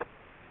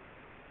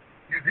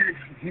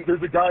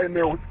 There's a guy in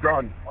there with a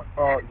gun,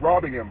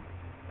 robbing him.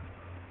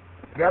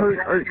 That's we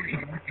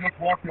just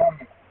walked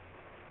on.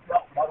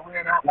 I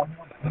ran out when he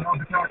was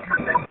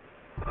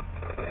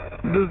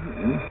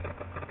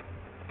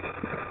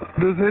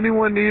Does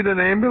anyone need an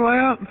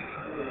ambulance?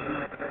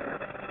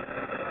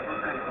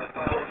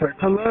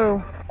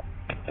 Hello?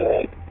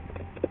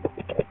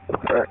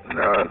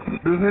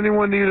 Does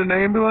anyone need an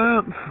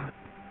ambulance?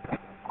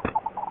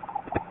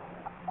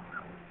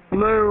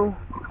 Hello?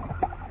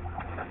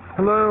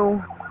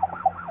 Hello?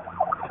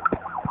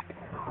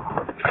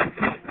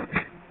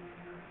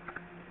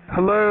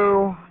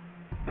 Hello?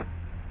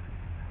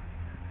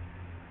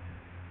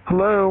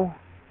 Hello?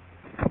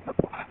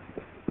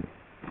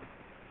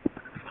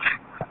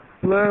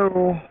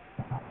 Hello?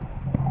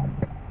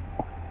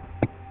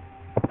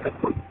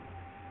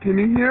 Can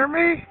you hear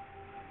me?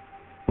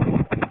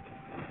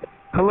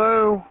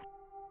 Hello?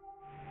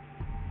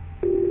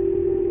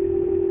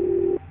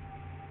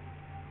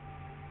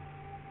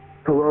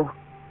 Hello?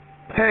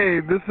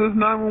 Hey, this is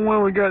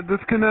 911. We got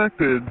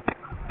disconnected.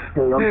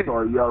 Hey, I'm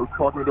sorry. Yeah, I was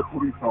talking to the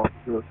police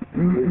officer.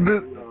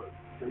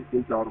 They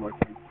got him, I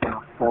think.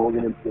 Following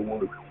him into the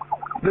woods.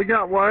 They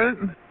got what?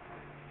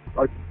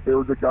 There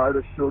was a guy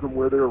that showed them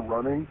where they were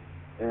running,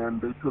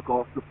 and they took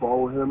off to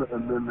follow him,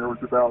 and then there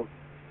was about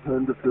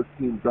 10 to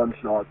 15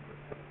 gunshots.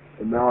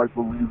 And now I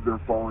believe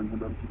they're following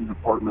him into the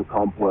apartment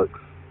complex.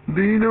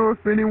 Do you know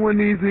if anyone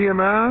needs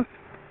EMS?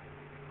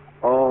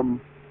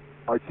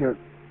 I can't,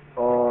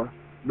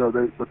 no,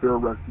 but they're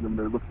arresting him.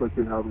 It looks like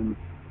they have him,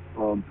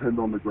 pinned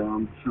on the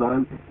ground.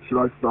 Should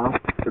I stop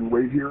and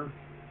wait here?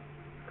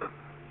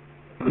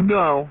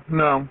 No.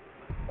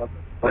 Okay.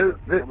 I'm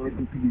going to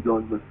continue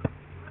doing this.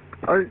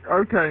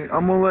 Okay,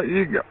 I'm going to let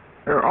you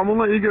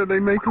go. They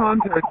may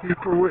contact you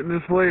for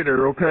witness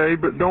later, okay?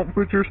 But don't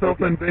put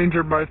yourself in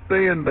danger by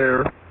staying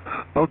there,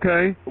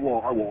 okay?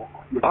 Well, I won't.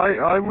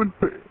 I would,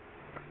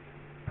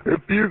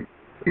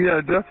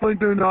 definitely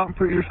do not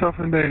put yourself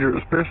in danger,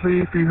 especially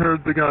if you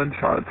heard the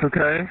gunshots,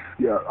 okay?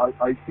 Yeah,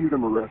 I see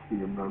them arresting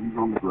him now. He's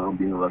on the ground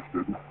being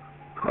arrested.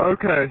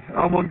 Okay,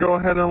 I'm going to go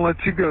ahead and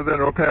let you go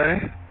then,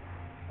 okay?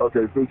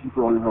 Okay, thank you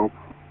for all your help.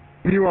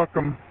 You're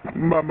welcome.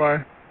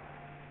 Bye-bye.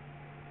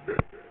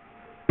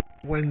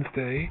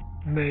 Wednesday,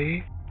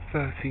 May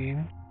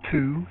 13,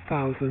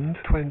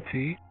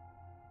 2020,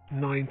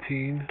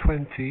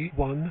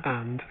 19:21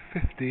 and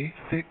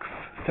 56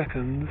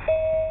 seconds.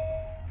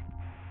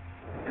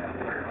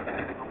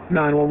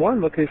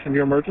 911, location of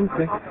your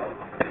emergency.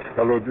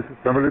 Hello, this is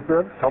family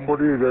pair.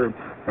 Somebody is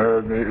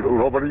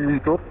robbery me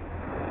too.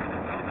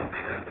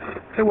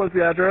 Hey, what's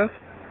the address?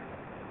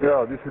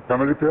 Yeah, this is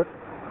family pair.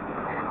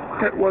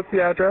 Okay, what's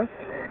the address?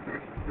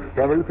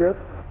 Family pair.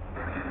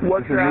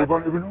 What's your address?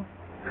 Newborn Avenue?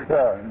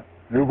 Yeah,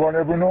 Newborn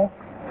Avenue,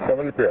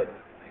 family pair.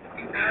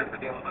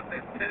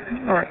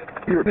 Alright,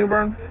 you're at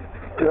Newbern?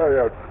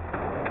 Yeah.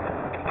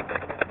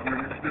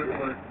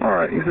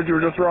 Alright, you said you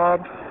were just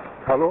robbed?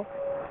 Hello?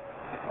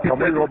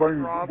 Somebody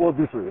robbing go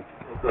this way.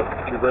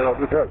 You ran out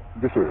this head.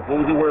 This way. What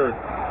was you wearing?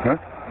 Huh?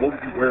 What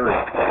was you wearing?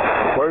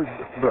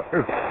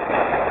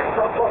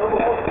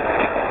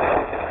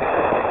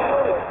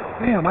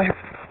 Damn,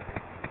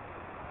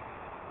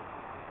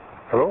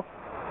 Hello?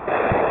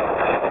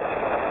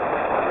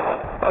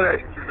 Okay,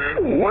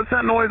 what's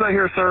that noise I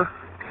hear, sir?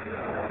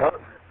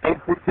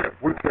 Police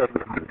cat.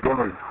 Don't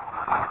know.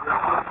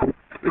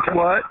 It's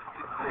what?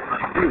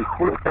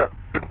 Police cat.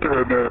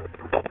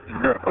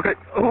 Okay,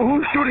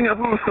 who's shooting at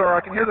who, sir?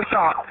 I can hear the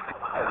shots.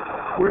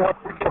 We have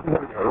police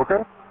officers here,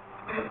 okay?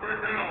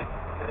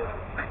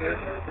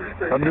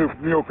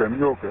 Me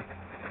okay.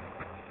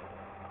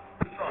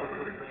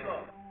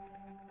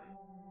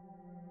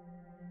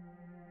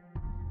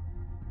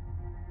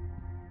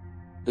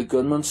 The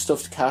gunman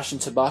stuffed cash and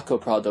tobacco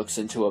products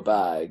into a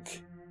bag.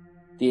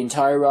 The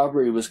entire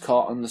robbery was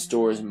caught on the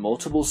store's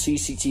multiple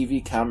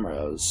CCTV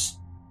cameras.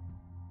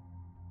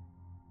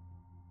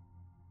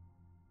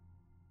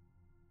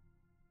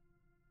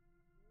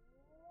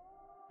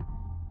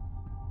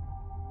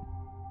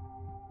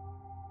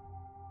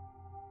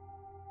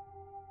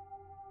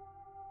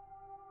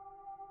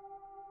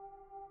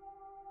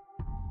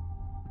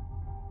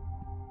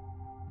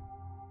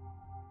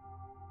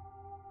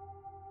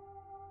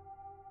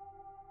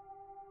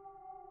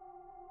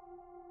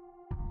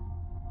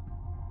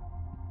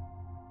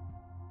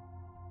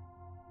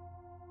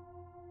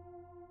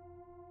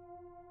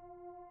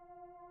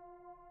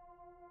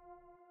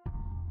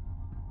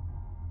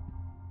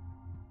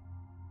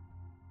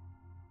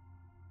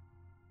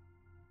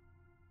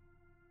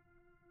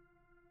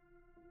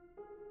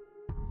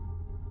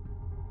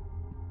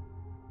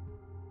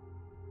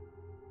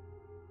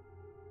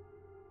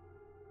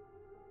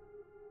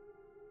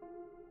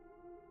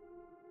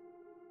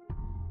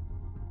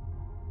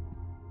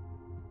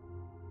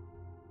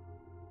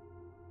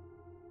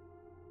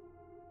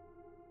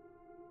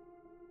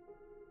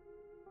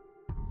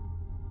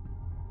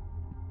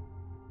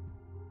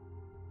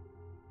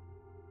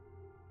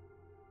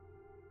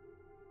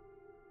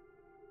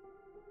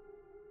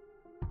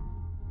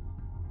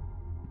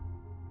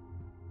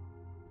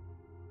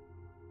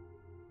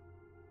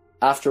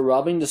 After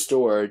robbing the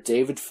store,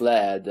 David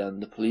fled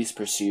and the police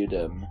pursued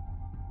him.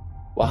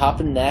 What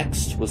happened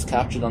next was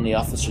captured on the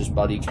officer's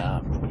body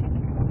cam.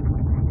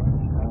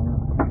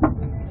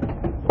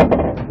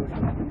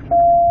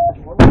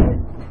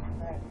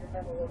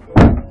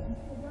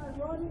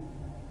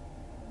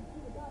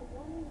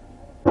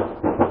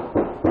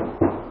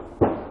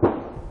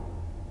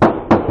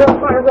 Shots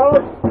fired,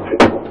 Robert!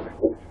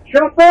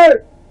 Shots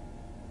fired!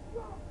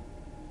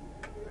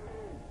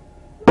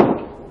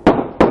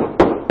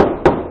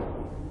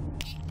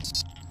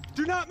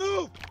 Do not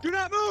move! Do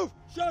not move!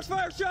 Shots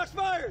fired! Shots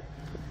fired!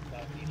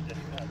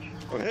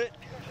 Oh, hit.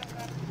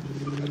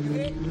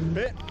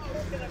 Hit.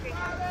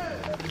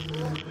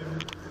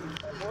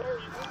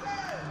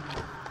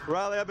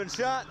 Riley, I've been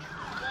shot.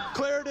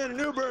 Cleared in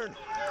New Bern.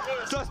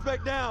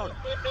 Suspect down.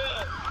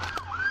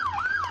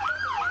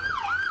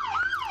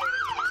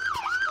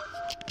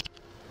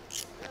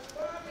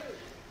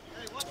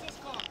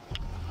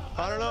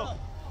 I don't know.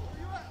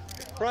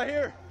 Right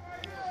here.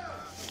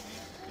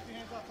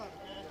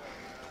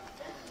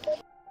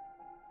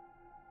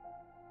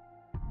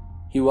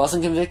 He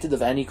wasn't convicted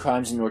of any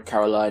crimes in North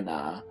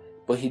Carolina,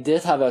 but he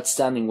did have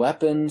outstanding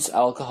weapons,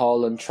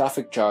 alcohol, and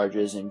traffic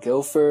charges in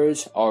Guilford,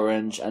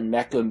 Orange, and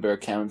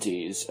Mecklenburg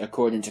counties,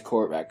 according to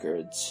court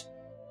records.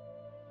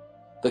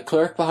 The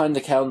clerk behind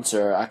the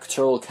counter at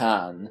Control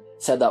Can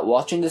said that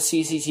watching the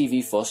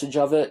CCTV footage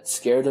of it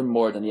scared him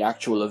more than the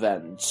actual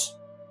event.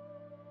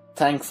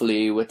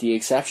 Thankfully, with the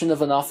exception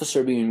of an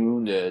officer being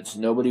wounded,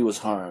 nobody was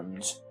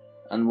harmed,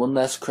 and one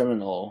less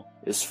criminal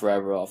is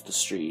forever off the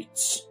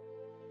streets.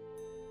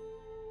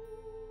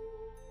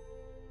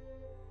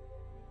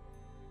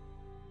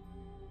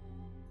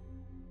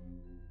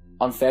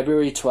 On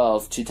February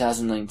 12,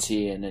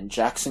 2019, in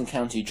Jackson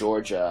County,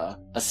 Georgia,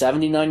 a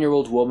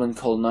 79-year-old woman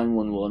called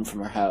 911 from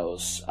her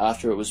house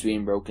after it was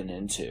being broken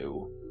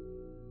into.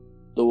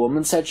 The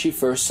woman said she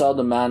first saw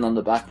the man on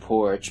the back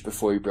porch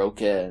before he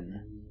broke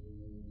in.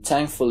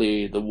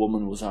 Thankfully, the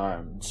woman was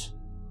armed.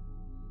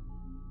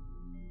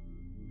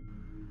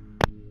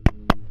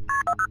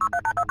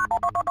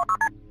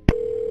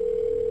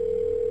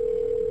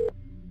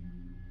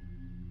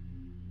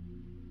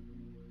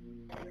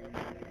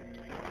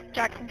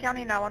 Jackson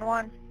County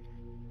 911.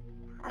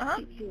 I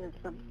keep hearing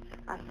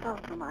I saw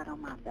somebody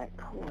on my back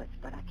porch,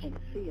 but I can't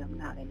see them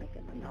now. They're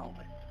making the noise.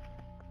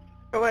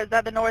 Oh, is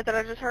that the noise that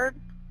I just heard?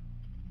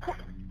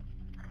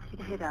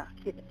 Hit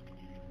it.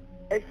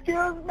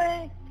 Excuse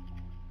me?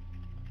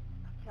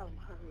 Tell them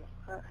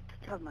hurry.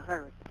 Tell them to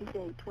hurry.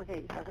 DJ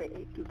 28, hurry,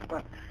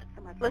 824.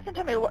 Listen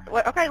to me.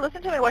 Okay,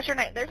 listen to me. What's your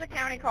name? There's a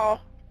county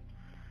call.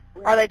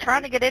 Are they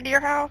trying to get into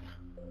your house?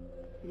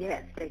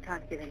 Yes, they're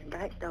trying to get in the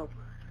back door.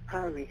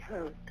 Hurry,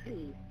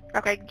 please.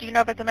 Okay, do you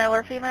know if it's a male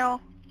or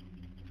female?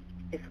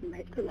 It's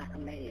like a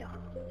male.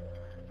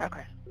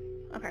 Okay.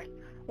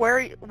 Where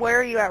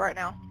are you at right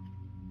now?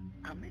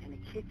 I'm in the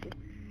kitchen,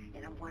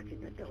 and I'm watching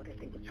the door that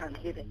they were trying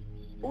to get in.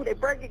 Oh, they're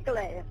breaking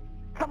glass.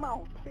 Come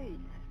on, please.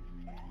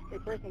 They're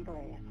breaking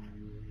glass.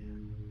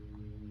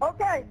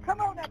 Okay,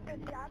 come on up,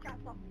 Cynthia. I got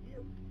something for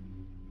you.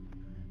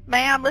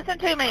 Ma'am, listen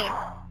to me.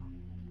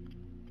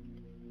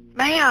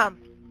 Ma'am.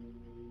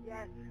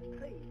 Yes,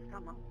 please,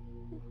 come on.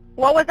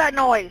 What was that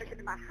noise?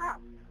 In my house.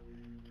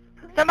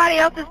 Somebody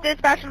else is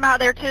dispatching them out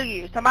there to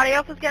you. Somebody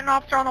else is getting an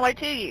officer on the way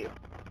to you.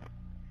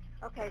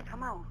 Okay,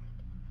 come on.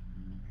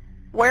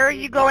 Where are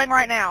you going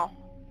right now?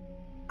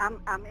 I'm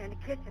in the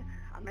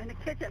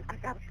kitchen. I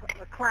got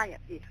a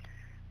client here.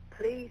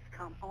 Please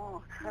come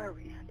on,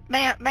 hurry.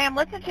 Ma'am,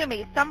 listen to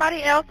me.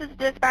 Somebody else is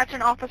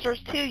dispatching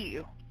officers to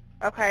you.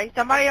 Okay?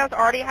 Somebody else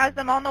already has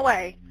them on the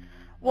way.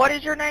 What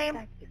is your name?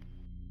 Thank you.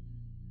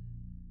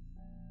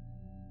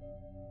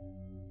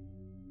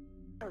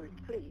 Hurry,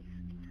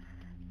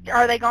 please.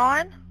 Are they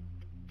gone?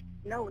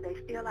 No, they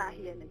still out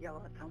here in the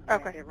yard.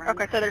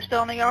 Okay, so they're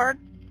still in the yard?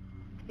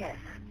 Yes.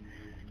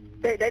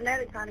 They're now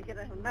trying to get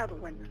in another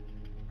window.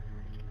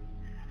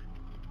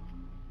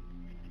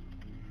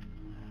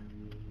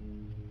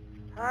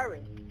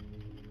 Hurry.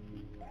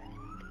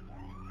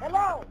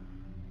 Hello?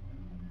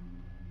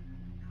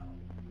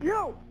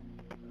 You?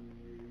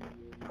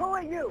 Who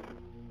are you?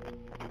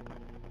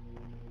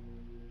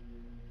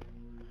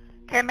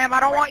 Okay, ma'am, I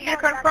don't want you to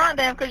confront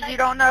them because you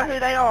don't know who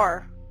they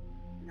are.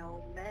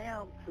 No,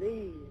 ma'am,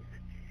 please.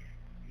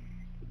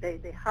 They're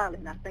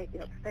hollering. I think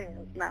they're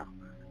upstairs now.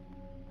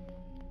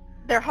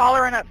 They're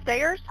hollering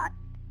upstairs?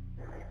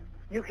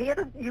 You hear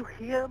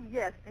them?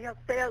 Yes, they're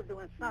upstairs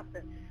doing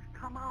something.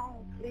 Come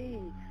on, please.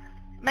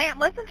 Ma'am,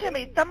 listen to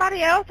me.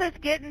 Somebody else is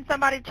getting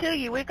somebody to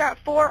you. We've got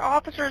 4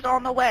 officers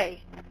on the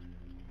way.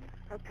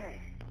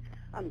 Okay.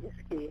 I'm just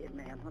scared,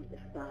 ma'am. I'm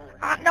just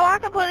sorry. No, I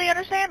completely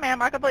understand,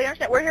 ma'am. I completely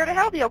understand. We're here to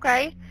help you,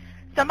 okay?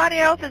 Somebody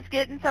else is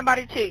getting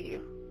somebody to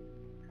you.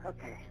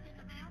 Okay.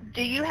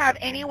 Do you have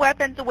any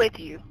weapons with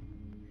you?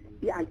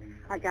 Yeah,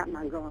 I got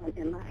my gun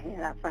in my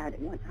hand. I fired it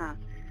one time.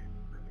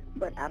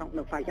 But I don't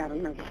know if I got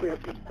another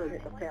grip to put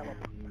it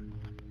available.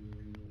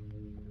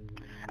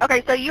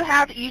 Okay, so you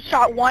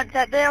shot once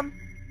at them?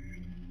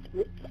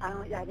 I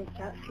didn't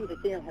shoot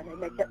at them.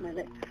 They kept me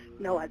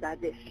know I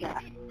got this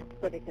shot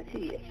so they could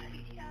see it.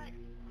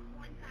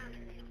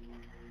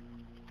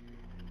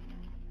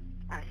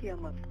 I hear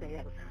them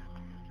upstairs.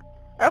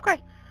 Okay.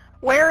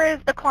 Where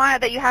is the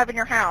client that you have in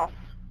your house?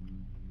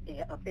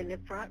 Yeah, up in the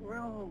front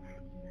room.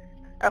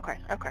 Okay.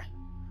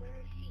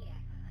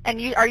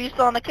 And are you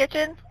still in the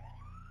kitchen?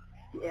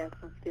 Yes,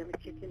 I'm still in the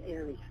kitchen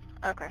area.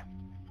 Okay.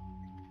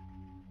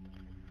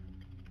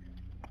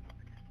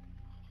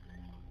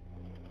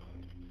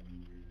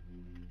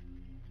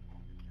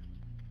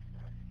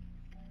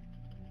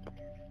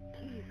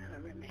 Please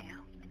hurry,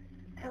 ma'am.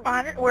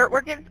 Fine.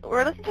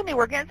 Listen to me.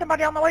 We're getting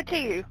somebody on the way to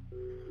you.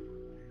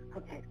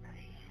 Okay,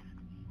 please.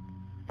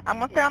 I'm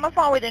gonna stay on the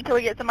phone with you until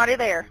we get somebody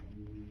there.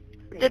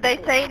 Did they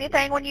say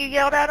anything when you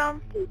yelled at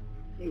them?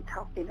 They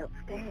talking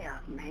upstairs,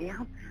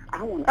 ma'am.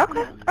 I want to.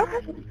 Okay.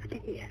 I'm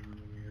scared.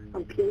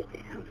 I'm scared.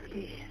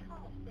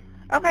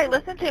 Okay,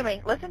 listen to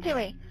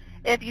me.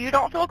 If you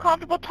don't feel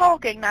comfortable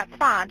talking, that's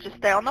fine. Just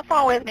stay on the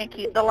phone with me and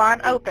keep the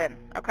line open,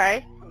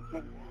 okay?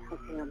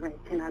 Okay, I'm ready.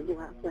 Can I go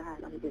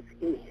outside? I'm just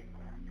scared.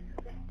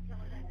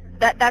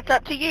 That's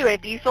up to you.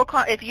 If you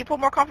feel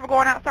more comfortable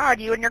going outside,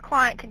 you and your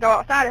client can go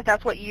outside if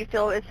that's what you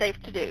feel is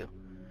safe to do.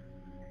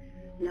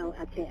 No,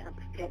 I can't.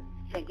 I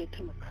can't get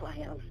to my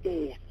client. I'm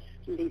scared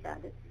to leave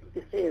out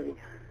this area.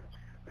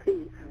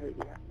 Please hurry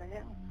up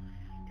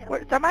now.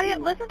 Somebody,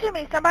 listen to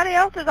me. Somebody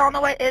else is on the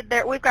way.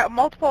 We've got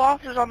multiple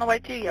officers on the way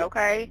to you,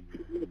 okay?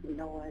 Making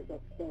noise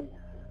upstairs.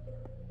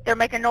 They're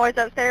making noise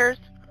upstairs?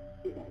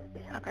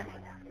 Okay.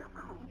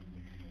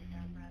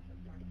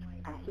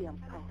 I hear them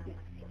talking.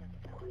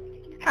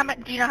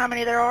 Do you know how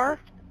many there are?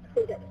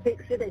 See,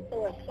 they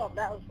throw stuff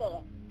down the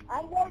stairs.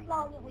 I'm waiting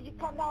on you. When you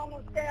come down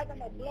the stairs, I'm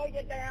going to blow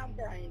your damn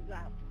brains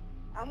out.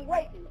 I'm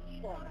waiting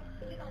for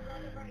you.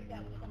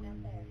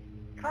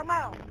 Come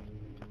on.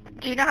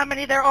 Do you know how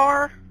many there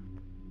are?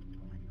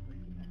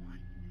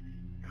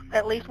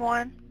 At least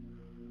one?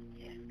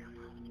 Yes, come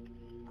on.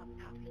 I'm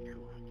talking to her.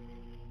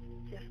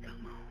 Just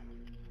come on.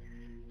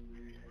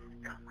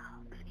 Come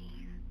on,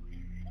 please.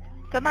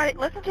 Somebody,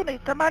 listen to me.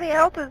 Somebody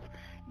else is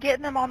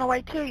getting them on the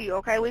way to you,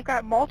 okay? We've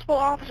got multiple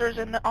officers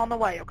on the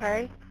way,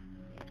 okay?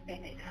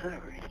 And it's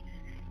hurry.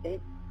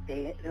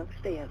 They're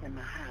upstairs in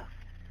my house.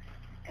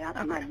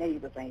 And my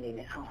neighbors ain't even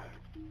at home.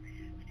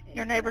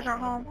 Your neighbors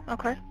aren't home?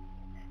 Okay.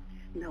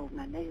 No,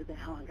 my neighbors at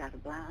home. I got a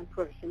blind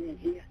person in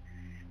here.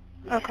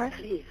 Okay.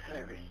 Please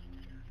hurry.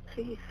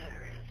 Please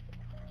hurry.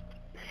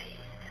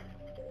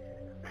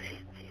 Please.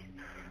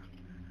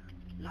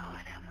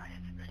 Lord have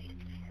mercy, please.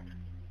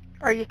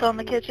 Are you still in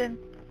the kitchen?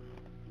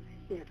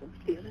 Yes, I'm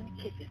still in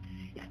the kitchen.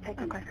 It's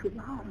taking too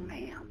long,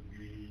 ma'am.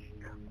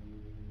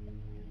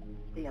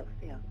 They're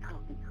upstairs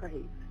talking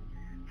crazy.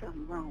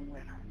 Something wrong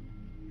with them.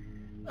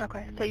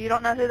 Okay, so you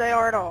don't know who they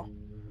are at all?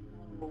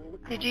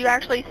 Did you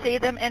actually see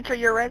them enter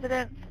your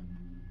residence?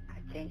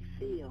 I can't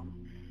see them.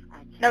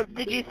 No,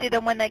 did you see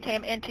them when they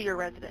came into your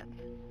residence?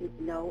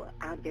 No,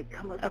 I did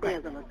come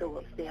upstairs and I go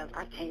upstairs.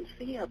 I can't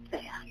see up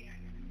there.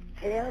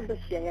 Tell the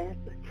sheriff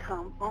to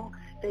come on.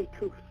 They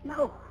too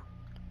slow.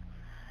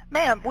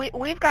 Ma'am,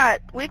 we've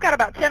got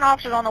about 10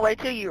 officers on the way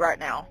to you right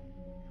now.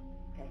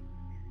 Okay.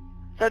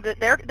 So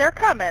they're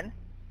coming.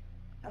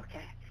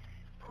 Okay.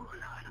 Oh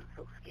Lord, I'm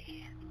so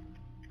scared.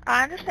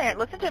 I understand.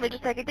 Listen to me.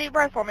 Just take a deep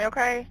breath for me,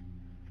 okay?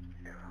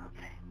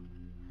 Okay.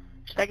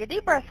 Just take a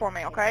deep breath for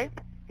me, okay?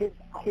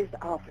 Here's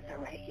the officer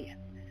right here.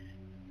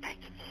 Thank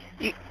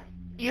you.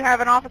 You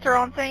have an officer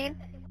on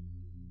scene?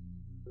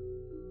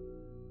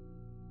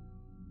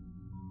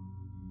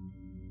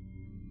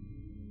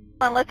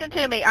 Listen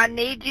to me. I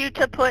need you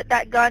to put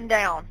that gun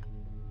down.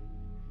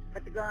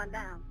 Put the gun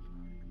down?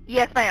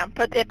 Yes, ma'am.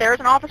 If there's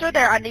an officer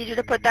there, I need you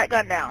to put that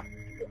gun down.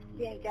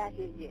 He ain't got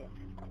here yet.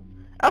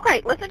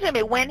 Okay, listen to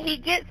me. When he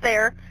gets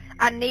there,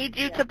 I need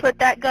you to put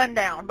that gun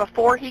down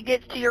before he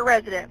gets to your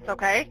residence,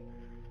 okay?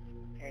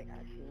 Okay,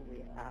 I sure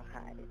will. I'll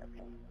hide it,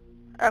 okay?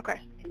 Okay.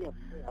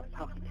 I'm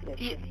talking to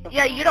that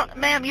Yeah, you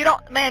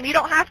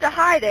don't have to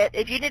hide it.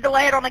 If you need to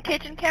lay it on the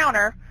kitchen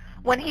counter,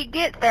 when he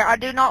gets there, I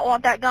do not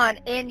want that gun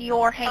in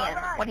your hand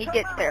when he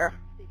gets there.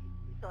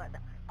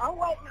 I'm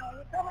waiting on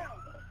you. Come on.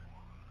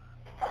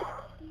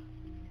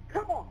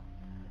 Come on.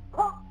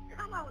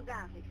 Come on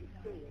down here, you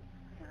scared.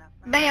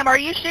 Ma'am, are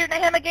you shooting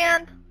at him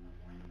again?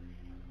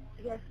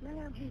 Yes,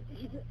 ma'am.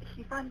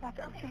 He run back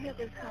upstairs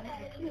and come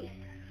at you.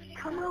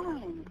 Come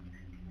on.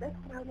 That's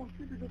what I want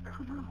you to do.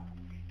 Come on.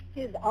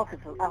 Here's the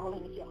officer all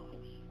in the office.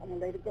 I'm going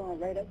to lay the gun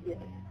right up here.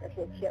 That's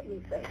what kept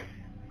me safe.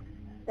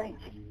 Thank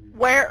you.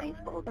 Where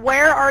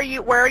are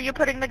you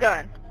putting the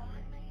gun?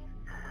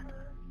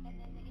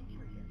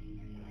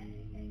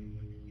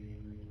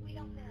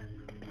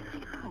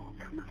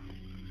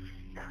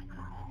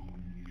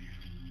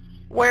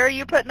 Where are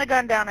you putting the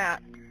gun down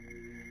at?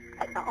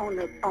 On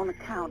the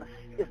counter.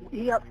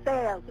 He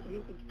upstairs.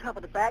 You can cover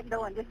the back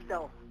door and this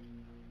door.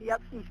 He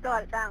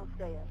started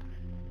downstairs.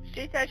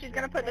 She says she's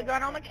going to put the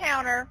gun on the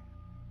counter.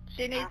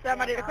 She needs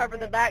somebody to cover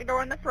the back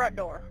door and the front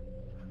door.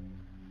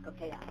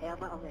 Okay, I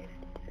have already.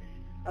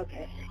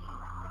 Okay.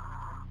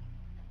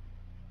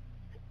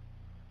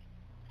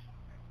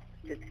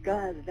 This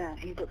guy's down.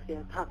 He's up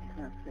there talking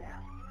to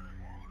himself.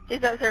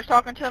 He's up there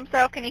talking to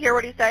himself. Can you hear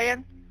what he's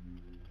saying?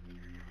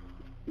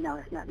 No,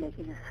 it's not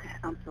making sense.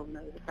 I'm so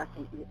nervous.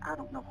 I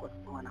don't know what's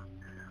going on.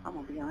 I'm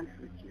going to be honest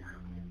with you.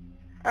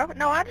 Oh,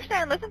 no, I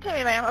understand. Listen to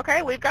me, ma'am.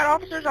 Okay, we've got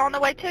officers on the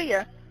way to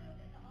you.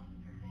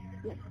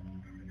 Yes.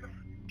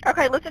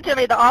 Okay, listen to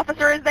me. The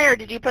officer is there.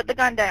 Did you put the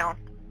gun down?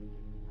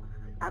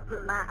 I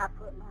put mine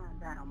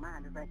down.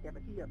 Mine is right there,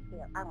 but he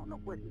upstairs. I don't know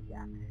what he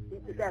got.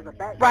 There's a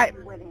back. Right.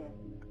 He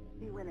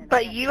went in.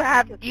 But you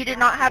did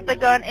not have the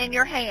gun in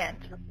your hand.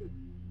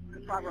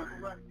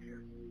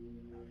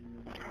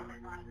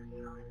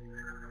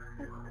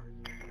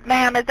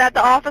 Ma'am, is that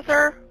the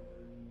officer?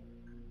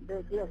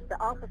 Yes, the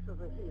officers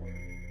are here.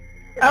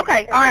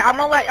 Okay, all right. I'm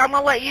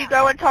gonna let you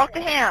go and talk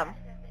to him.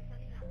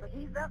 But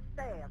he's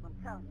upstairs. I'm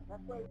telling you.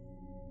 That's where.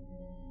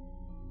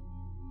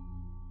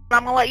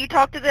 I'm gonna let you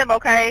talk to them.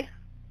 Okay.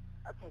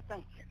 Okay,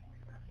 thank you.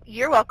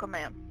 You're welcome,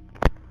 ma'am.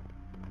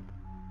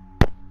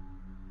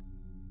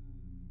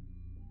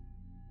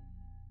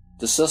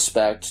 The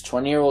suspect,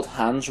 20-year-old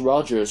Hans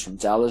Rogers from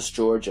Dallas,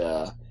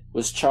 Georgia,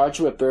 was charged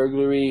with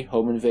burglary,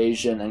 home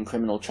invasion, and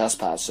criminal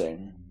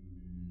trespassing.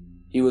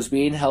 He was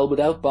being held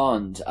without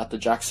bond at the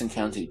Jackson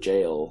County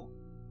Jail.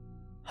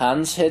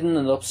 Hans hid in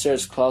an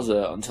upstairs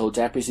closet until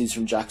deputies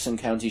from Jackson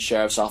County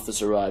Sheriff's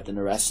Office arrived and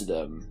arrested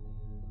him.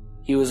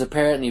 He was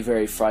apparently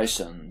very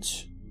frightened.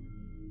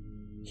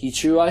 He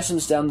threw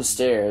items down the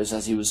stairs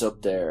as he was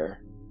up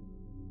there.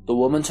 The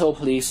woman told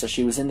police that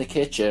she was in the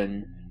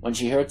kitchen when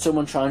she heard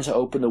someone trying to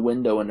open the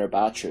window in their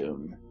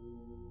bathroom.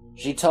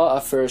 She thought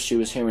at first she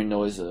was hearing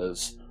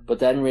noises, but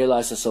then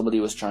realized that somebody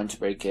was trying to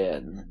break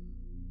in.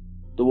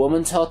 The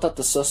woman thought that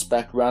the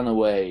suspect ran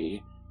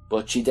away,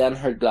 but she then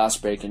heard glass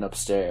breaking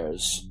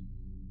upstairs.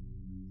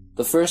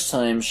 The first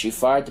time, she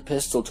fired the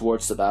pistol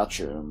towards the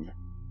bathroom.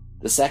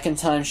 The second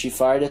time, she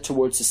fired it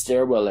towards the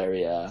stairwell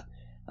area,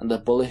 and the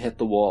bullet hit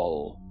the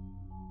wall.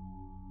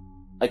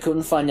 I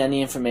couldn't find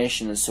any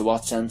information as to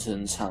what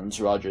sentence Hans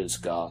Rogers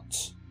got.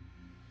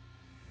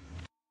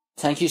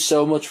 Thank you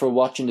so much for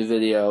watching the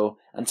video,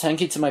 and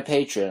thank you to my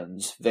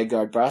patrons,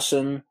 Vegard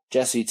Brasson,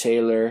 Jesse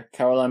Taylor,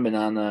 Caroline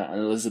Banana, and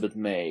Elizabeth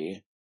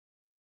May.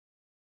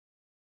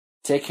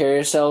 Take care of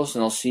yourselves,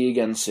 and I'll see you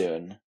again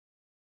soon.